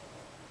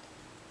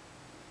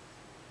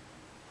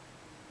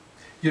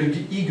 Your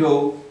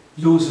ego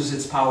loses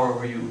its power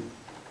over you.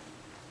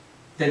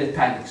 Then it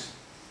panics.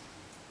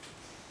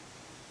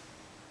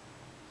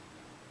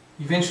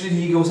 Eventually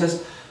the ego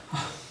says,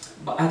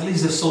 but at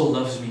least the soul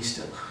loves me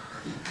still.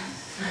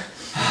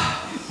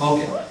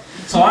 Okay,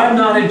 so I'm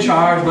not in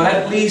charge, but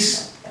at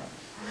least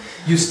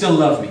you still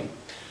love me.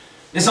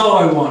 That's all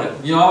I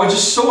wanted. I was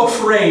just so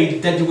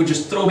afraid that you would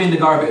just throw me in the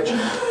garbage.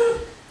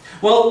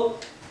 Well,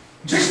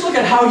 just look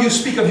at how you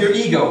speak of your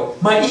ego.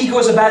 My ego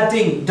is a bad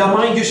thing. The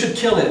mind, you should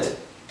kill it.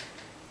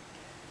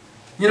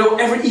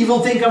 Every evil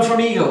thing comes from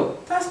ego.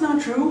 That's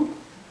not true.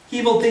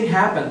 Evil thing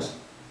happens.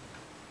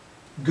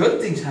 Good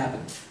things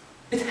happen.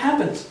 It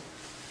happens.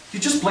 You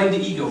just blame the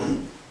ego.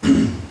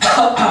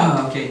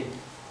 Okay.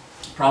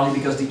 Probably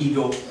because the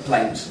ego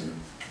blames.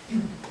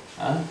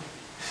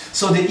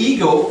 So the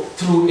ego,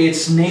 through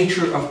its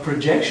nature of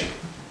projection,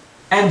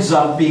 ends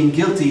up being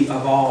guilty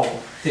of all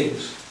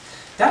things.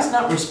 That's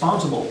not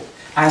responsible.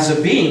 As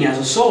a being, as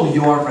a soul,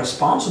 you are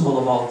responsible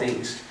of all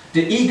things.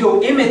 The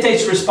ego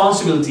imitates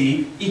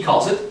responsibility. He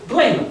calls it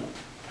blame.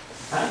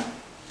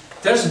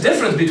 There's a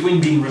difference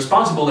between being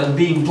responsible and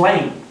being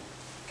blamed.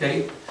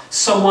 Okay?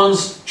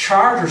 Someone's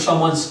charge or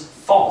someone's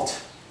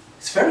fault.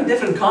 It's a very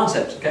different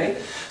concept.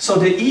 Okay? So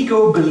the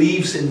ego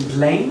believes in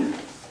blame.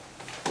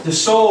 The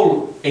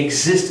soul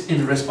exists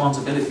in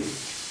responsibility.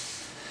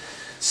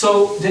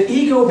 So the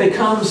ego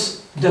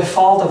becomes the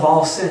fault of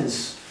all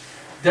sins.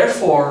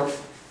 Therefore,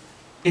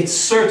 it's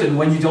certain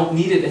when you don't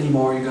need it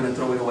anymore, you're going to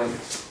throw it away.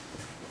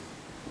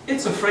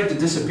 It's afraid to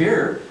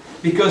disappear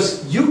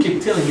because you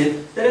keep telling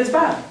it that it's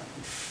bad.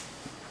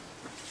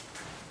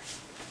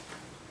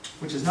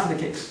 Which is not the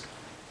case.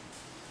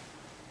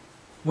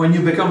 When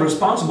you become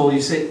responsible,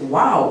 you say,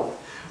 wow,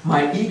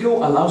 my ego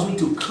allows me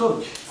to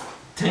cook.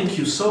 Thank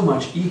you so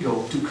much,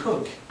 ego, to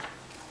cook.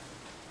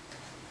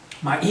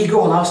 My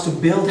ego allows to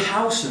build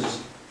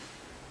houses,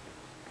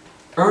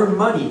 earn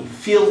money,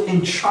 feel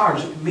in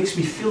charge. It makes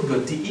me feel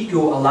good. The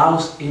ego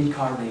allows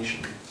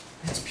incarnation.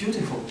 It's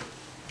beautiful.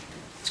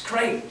 It's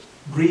great.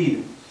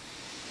 Breathe.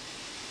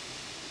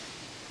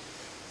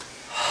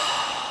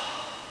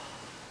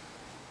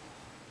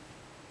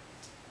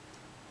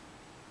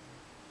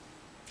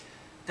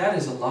 That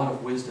is a lot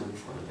of wisdom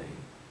for a day.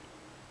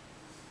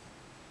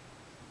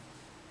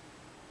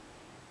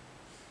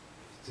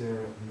 If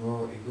there is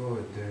no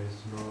ego, there is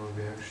no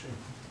reaction.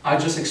 I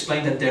just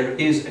explained that there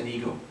is an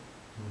ego.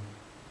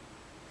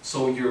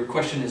 So your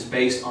question is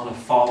based on a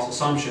false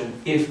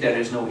assumption if there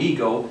is no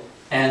ego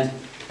and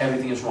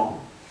everything is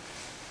wrong.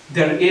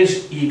 There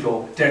is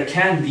ego. There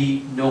can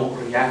be no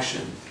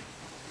reaction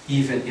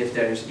even if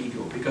there is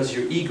ego, because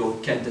your ego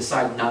can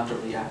decide not to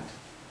react.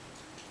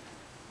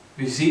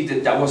 You see,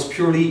 that was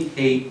purely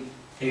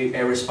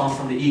a response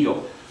from the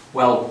ego.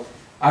 Well,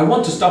 I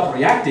want to stop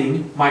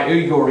reacting, my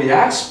ego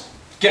reacts,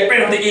 get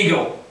rid of the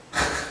ego.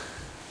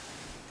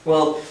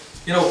 Well,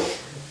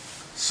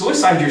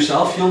 suicide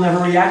yourself, you'll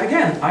never react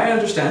again. I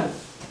understand.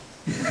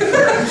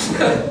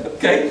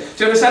 Okay?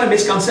 Do you understand a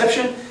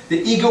misconception?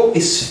 The ego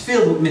is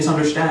filled with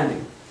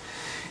misunderstanding.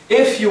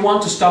 If you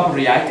want to stop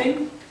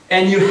reacting,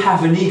 and you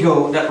have an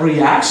ego that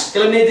reacts,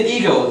 eliminate the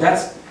ego.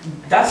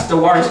 That's the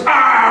words.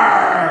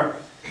 Arr!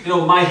 You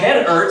know, my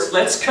head hurts,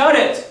 let's cut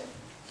it.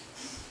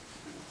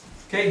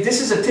 Okay,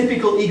 this is a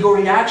typical ego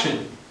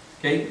reaction.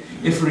 Okay,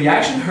 if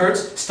reaction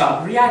hurts,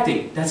 stop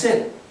reacting. That's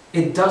it.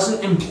 It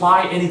doesn't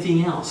imply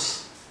anything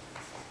else.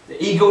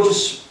 The ego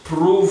just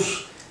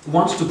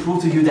wants to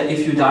prove to you that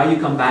if you die, you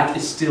come back,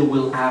 it still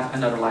will have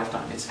another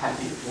lifetime. It's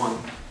happy one.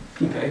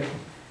 Okay.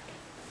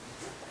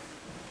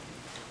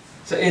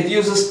 So it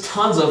uses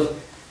tons of,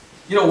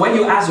 you know, when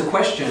you ask a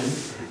question,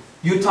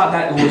 you thought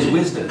that it was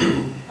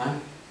wisdom. Huh?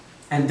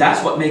 And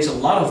that's what makes a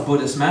lot of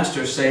Buddhist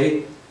masters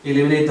say,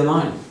 eliminate the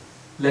mind.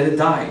 Let it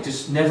die.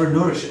 Just never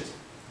nourish it.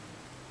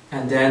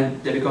 And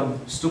then they become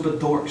stupid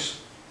dorks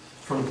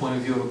from the point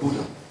of view of a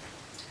Buddha.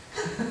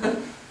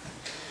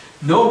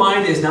 No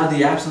mind is not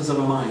the absence of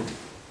a mind.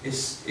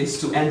 It's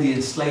to end the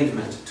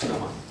enslavement to the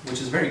mind,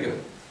 which is very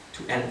good,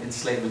 to end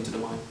enslavement to the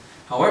mind.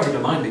 However, the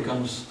mind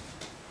becomes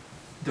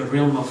the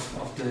realm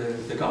of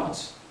the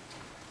gods.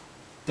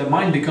 The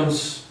mind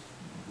becomes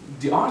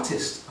the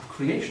artist of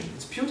creation.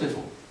 It's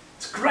beautiful.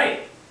 It's great.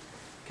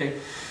 Okay,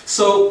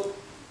 so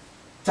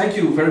thank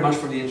you very much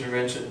for the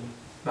intervention,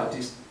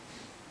 Baptiste.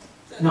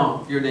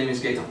 No, your name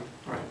is Gaetan.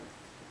 All right.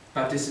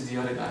 Baptiste is the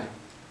other guy.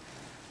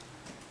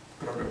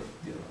 Brother,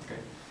 the other. Okay.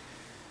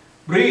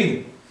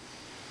 Breathe.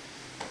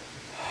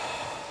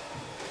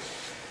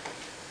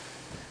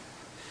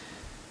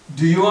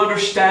 Do you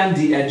understand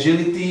the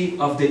agility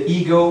of the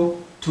ego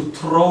to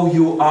throw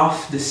you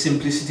off the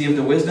simplicity of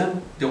the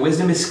wisdom? The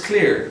wisdom is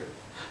clear,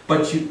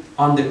 but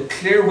on the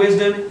clear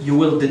wisdom, you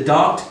will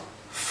deduct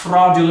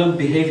fraudulent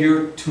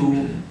behavior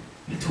to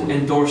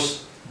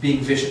endorse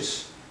being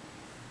vicious.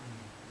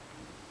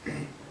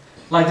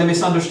 Like the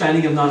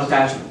misunderstanding of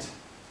non-attachment.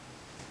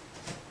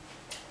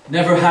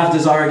 Never have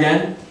desire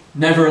again,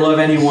 never love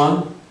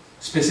anyone.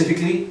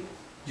 Specifically,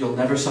 you'll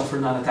never suffer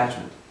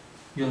non-attachment.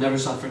 You'll never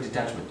suffer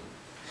detachment.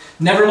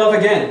 Never love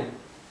again,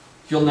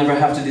 you'll never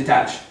have to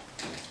detach.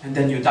 And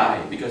then you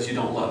die because you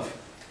don't love.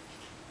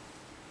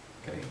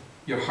 Okay?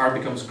 Your heart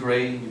becomes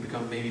gray, you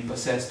become maybe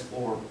possessed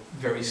or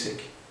very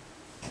sick.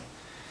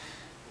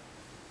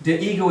 The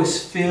ego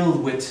is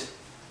filled with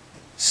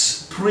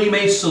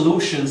pre-made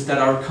solutions that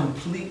are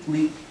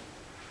completely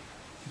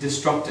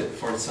destructive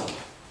for itself.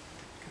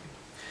 Okay?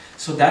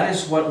 So that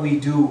is what we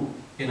do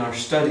in our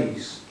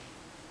studies,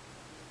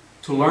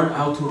 to learn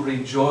how to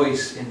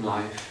rejoice in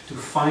life, to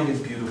find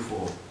it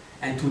beautiful,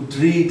 and to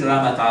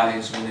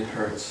re-dramatize when it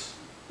hurts.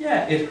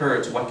 Yeah, it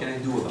hurts. What can I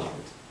do about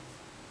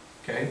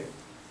it? Okay?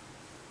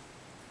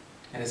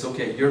 And it's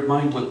okay. Your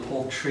mind will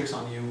pull tricks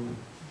on you.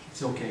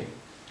 It's okay.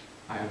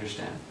 I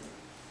understand.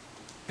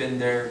 Been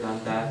there,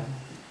 done that.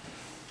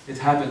 It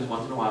happens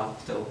once in a while.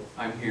 Still,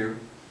 I'm here.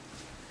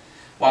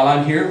 While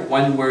I'm here,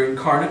 when we're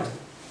incarnate,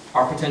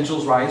 our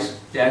potentials rise.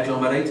 They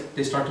agglomerate.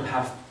 They start to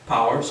have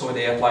power, so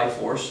they apply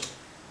force.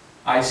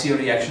 I see a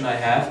reaction I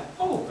have.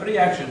 Oh, a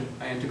reaction.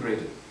 I integrate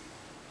it.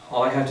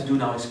 All I have to do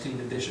now is clean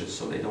the dishes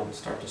so they don't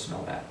start to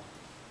smell bad.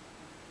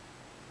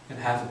 And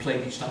have a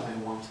plate each time I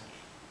want.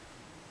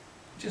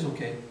 Which is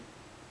okay.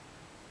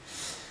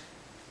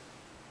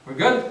 We're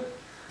good?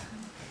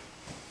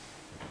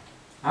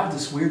 I have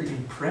this weird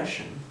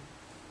impression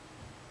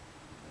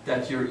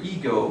that your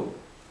ego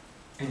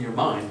and your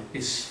mind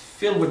is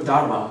filled with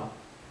Dharma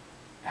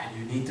and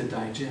you need to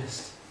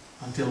digest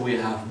until we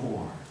have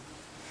more.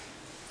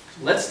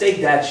 So let's take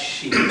that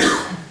sheet.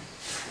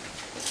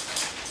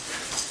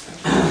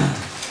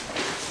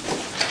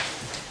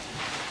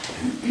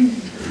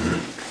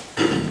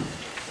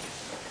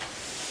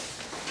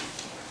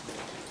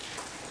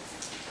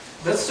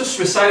 Let's just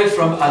recite it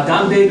from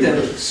Adande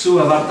del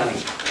Suavartani.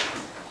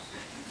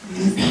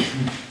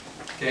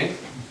 Okay?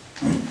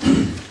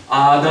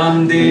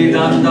 Adande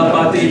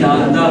Dandapati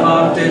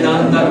Dandavarte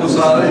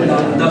Dandakusale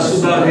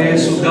Dandasudare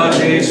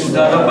Sudare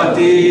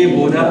Sudarapati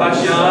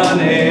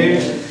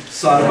Buddhapashyane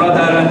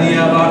Sarvadarani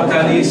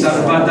Avartani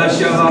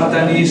Sarvadasya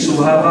Vartani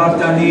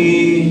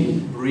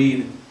Suhavartani.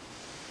 Breathe.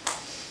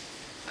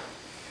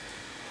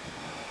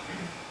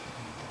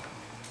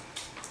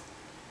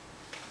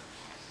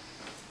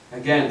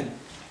 Again.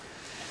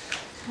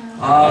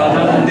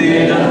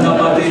 Adande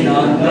Dandapati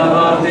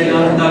Dandavarte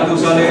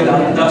Dandakusale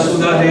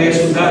Dandasudare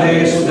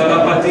Sudare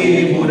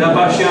Sudarapati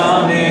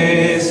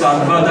Buddhapashyane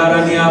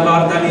Sarvadarani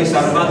Avartani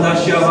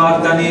Sarvadasya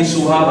Vartani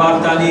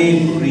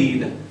Suhavartani.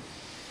 Breathe.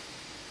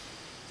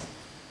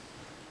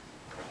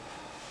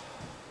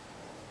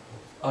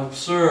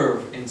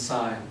 Observe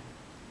inside.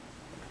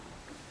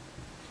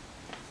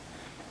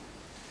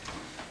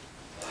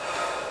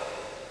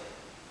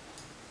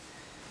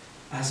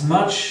 As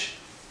much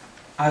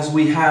as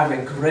we have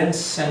a great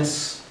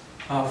sense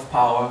of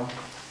power,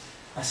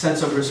 a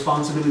sense of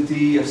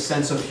responsibility, a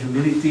sense of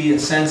humility, a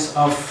sense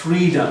of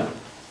freedom,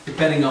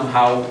 depending on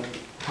how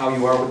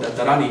you are with that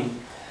dharani,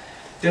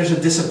 there's a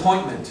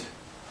disappointment.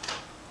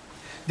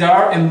 There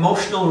are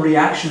emotional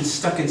reactions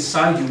stuck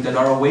inside you that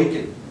are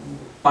awakened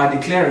by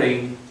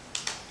declaring,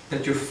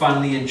 that you're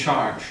finally in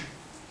charge.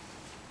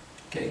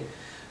 Okay?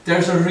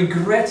 There's a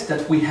regret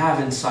that we have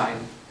inside.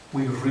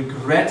 We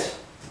regret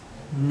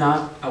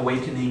not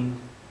awakening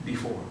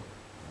before.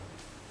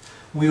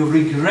 We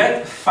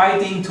regret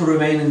fighting to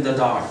remain in the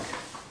dark.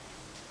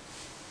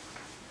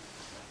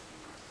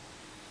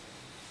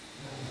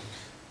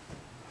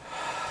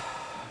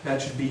 That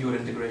should be your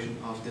integration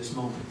of this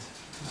moment.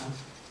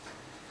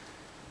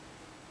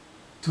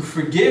 To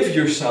forgive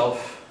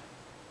yourself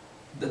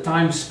the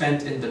time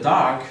spent in the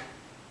dark,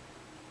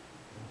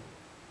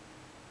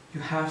 you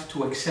have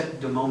to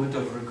accept the moment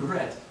of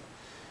regret.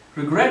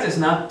 Regret is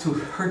not to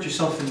hurt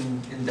yourself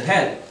in the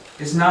head.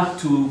 It's not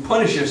to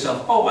punish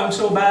yourself. Oh, I'm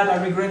so bad,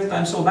 I regret it,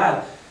 I'm so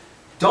bad.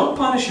 Don't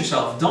punish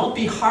yourself. Don't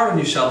be hard on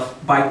yourself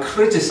by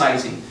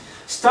criticizing.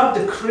 Stop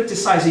the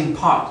criticizing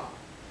part.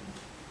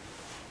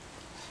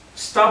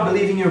 Stop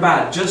believing you're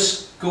bad.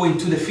 Just go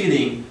into the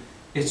feeling.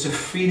 It's a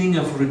feeling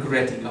of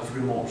regretting, of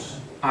remorse.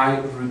 I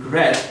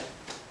regret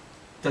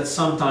that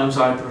sometimes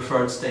I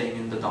preferred staying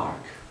in the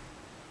dark.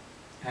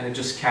 And it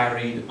just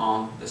carried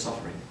on the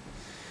suffering.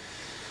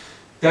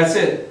 That's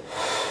it.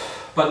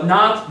 But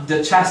not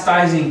the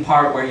chastising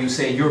part where you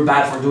say, you're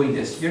bad for doing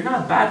this. You're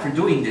not bad for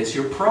doing this.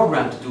 You're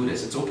programmed to do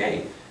this. It's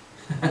okay.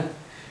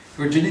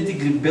 You're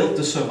genetically built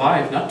to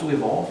survive, not to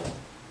evolve.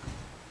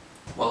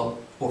 Well,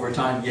 over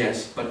time,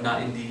 yes, but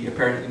not in the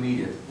apparent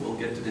immediate. We'll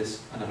get to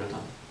this another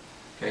time.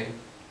 Okay?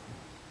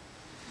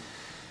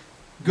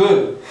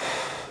 Good.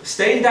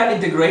 Stay in that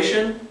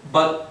integration,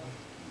 but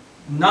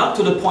not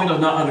to the point of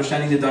not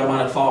understanding the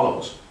Dharma that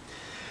follows.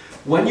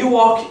 When you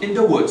walk in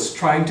the woods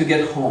trying to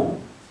get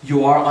home,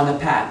 you are on a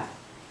path.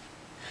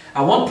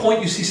 At one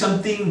point you see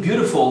something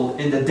beautiful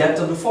in the depth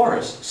of the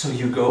forest. So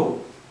you go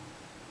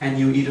and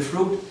you eat a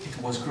fruit.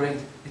 It was great.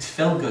 It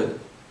felt good.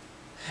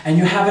 And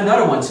you have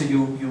another one, so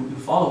you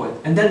follow it.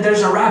 And then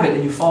there's a rabbit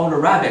and you follow the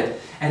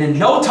rabbit. And in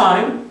no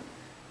time,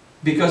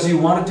 because you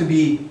wanted to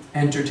be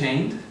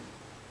entertained,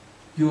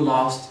 you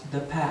lost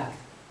the path.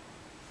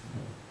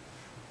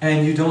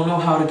 And you don't know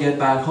how to get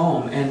back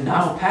home. And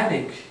now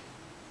panic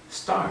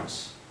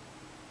starts.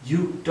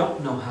 You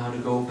don't know how to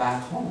go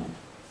back home.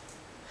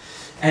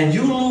 And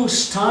you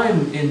lose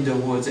time in the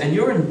woods, and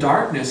you're in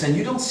darkness, and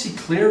you don't see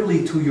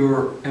clearly to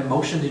your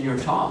emotions and your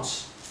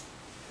thoughts.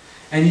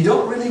 And you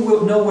don't really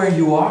know where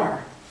you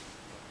are.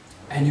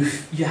 And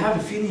you have a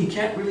feeling you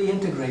can't really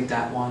integrate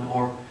that one,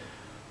 or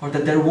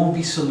that there won't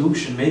be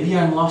solution. Maybe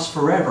I'm lost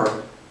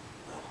forever.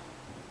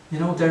 You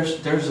know,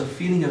 there's a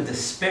feeling of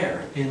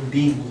despair in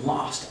being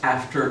lost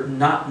after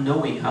not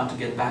knowing how to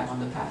get back on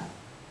the path.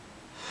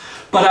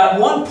 But at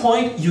one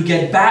point, you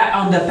get back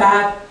on the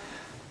path.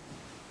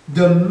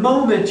 The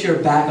moment you're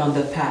back on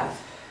the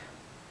path,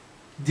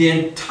 the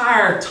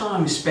entire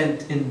time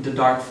spent in the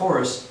dark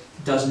forest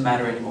doesn't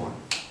matter anymore.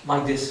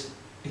 Like this,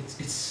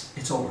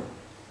 it's over.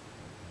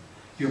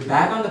 You're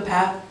back on the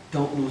path,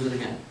 don't lose it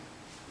again.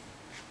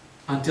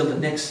 Until the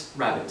next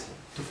rabbit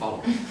to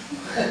follow.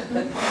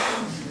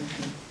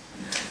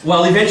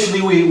 Well,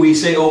 eventually we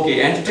say,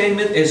 okay,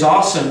 entertainment is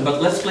awesome,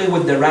 but let's play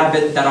with the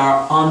rabbit that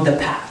are on the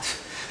path.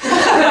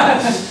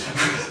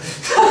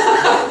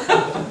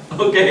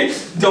 Okay,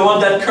 the one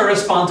that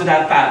correspond to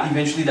that path.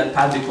 Eventually that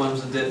path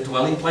becomes the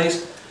dwelling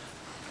place.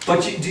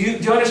 But do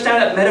you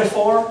understand that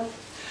metaphor?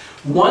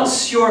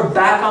 Once you're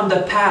back on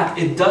the path,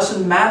 it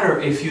doesn't matter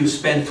if you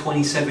spend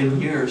 27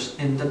 years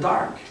in the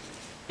dark.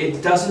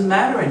 It doesn't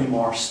matter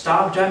anymore.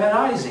 Stop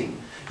dramatizing.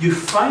 You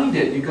find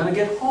it, you're going to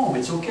get home,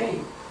 it's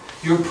okay.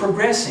 You're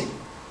progressing.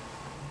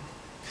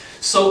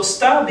 So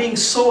stop being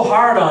so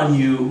hard on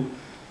you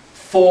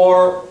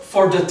for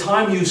the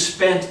time you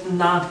spent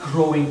not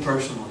growing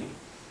personally.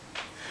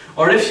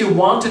 Or if you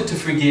wanted to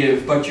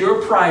forgive, but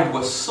your pride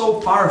was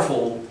so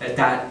powerful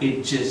that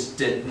it just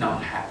did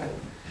not happen.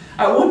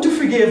 I want to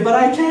forgive, but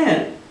I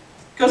can't,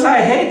 because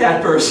I hate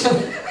that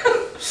person.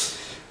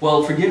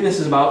 Well, forgiveness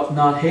is about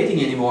not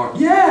hating anymore.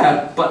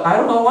 Yeah, but I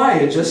don't know why,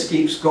 it just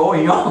keeps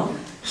going on.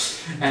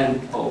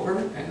 And over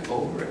and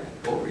over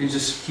and over. It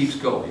just keeps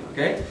going,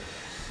 okay?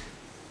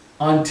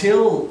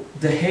 Until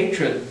the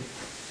hatred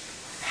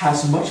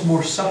has much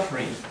more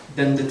suffering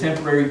than the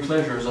temporary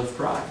pleasures of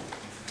pride.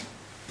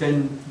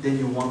 Then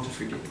you want to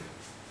forgive.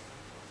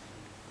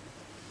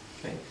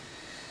 Okay?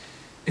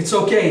 It's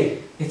okay.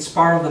 It's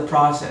part of the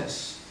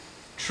process.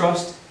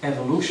 Trust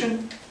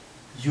evolution.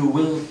 You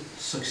will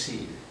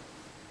succeed.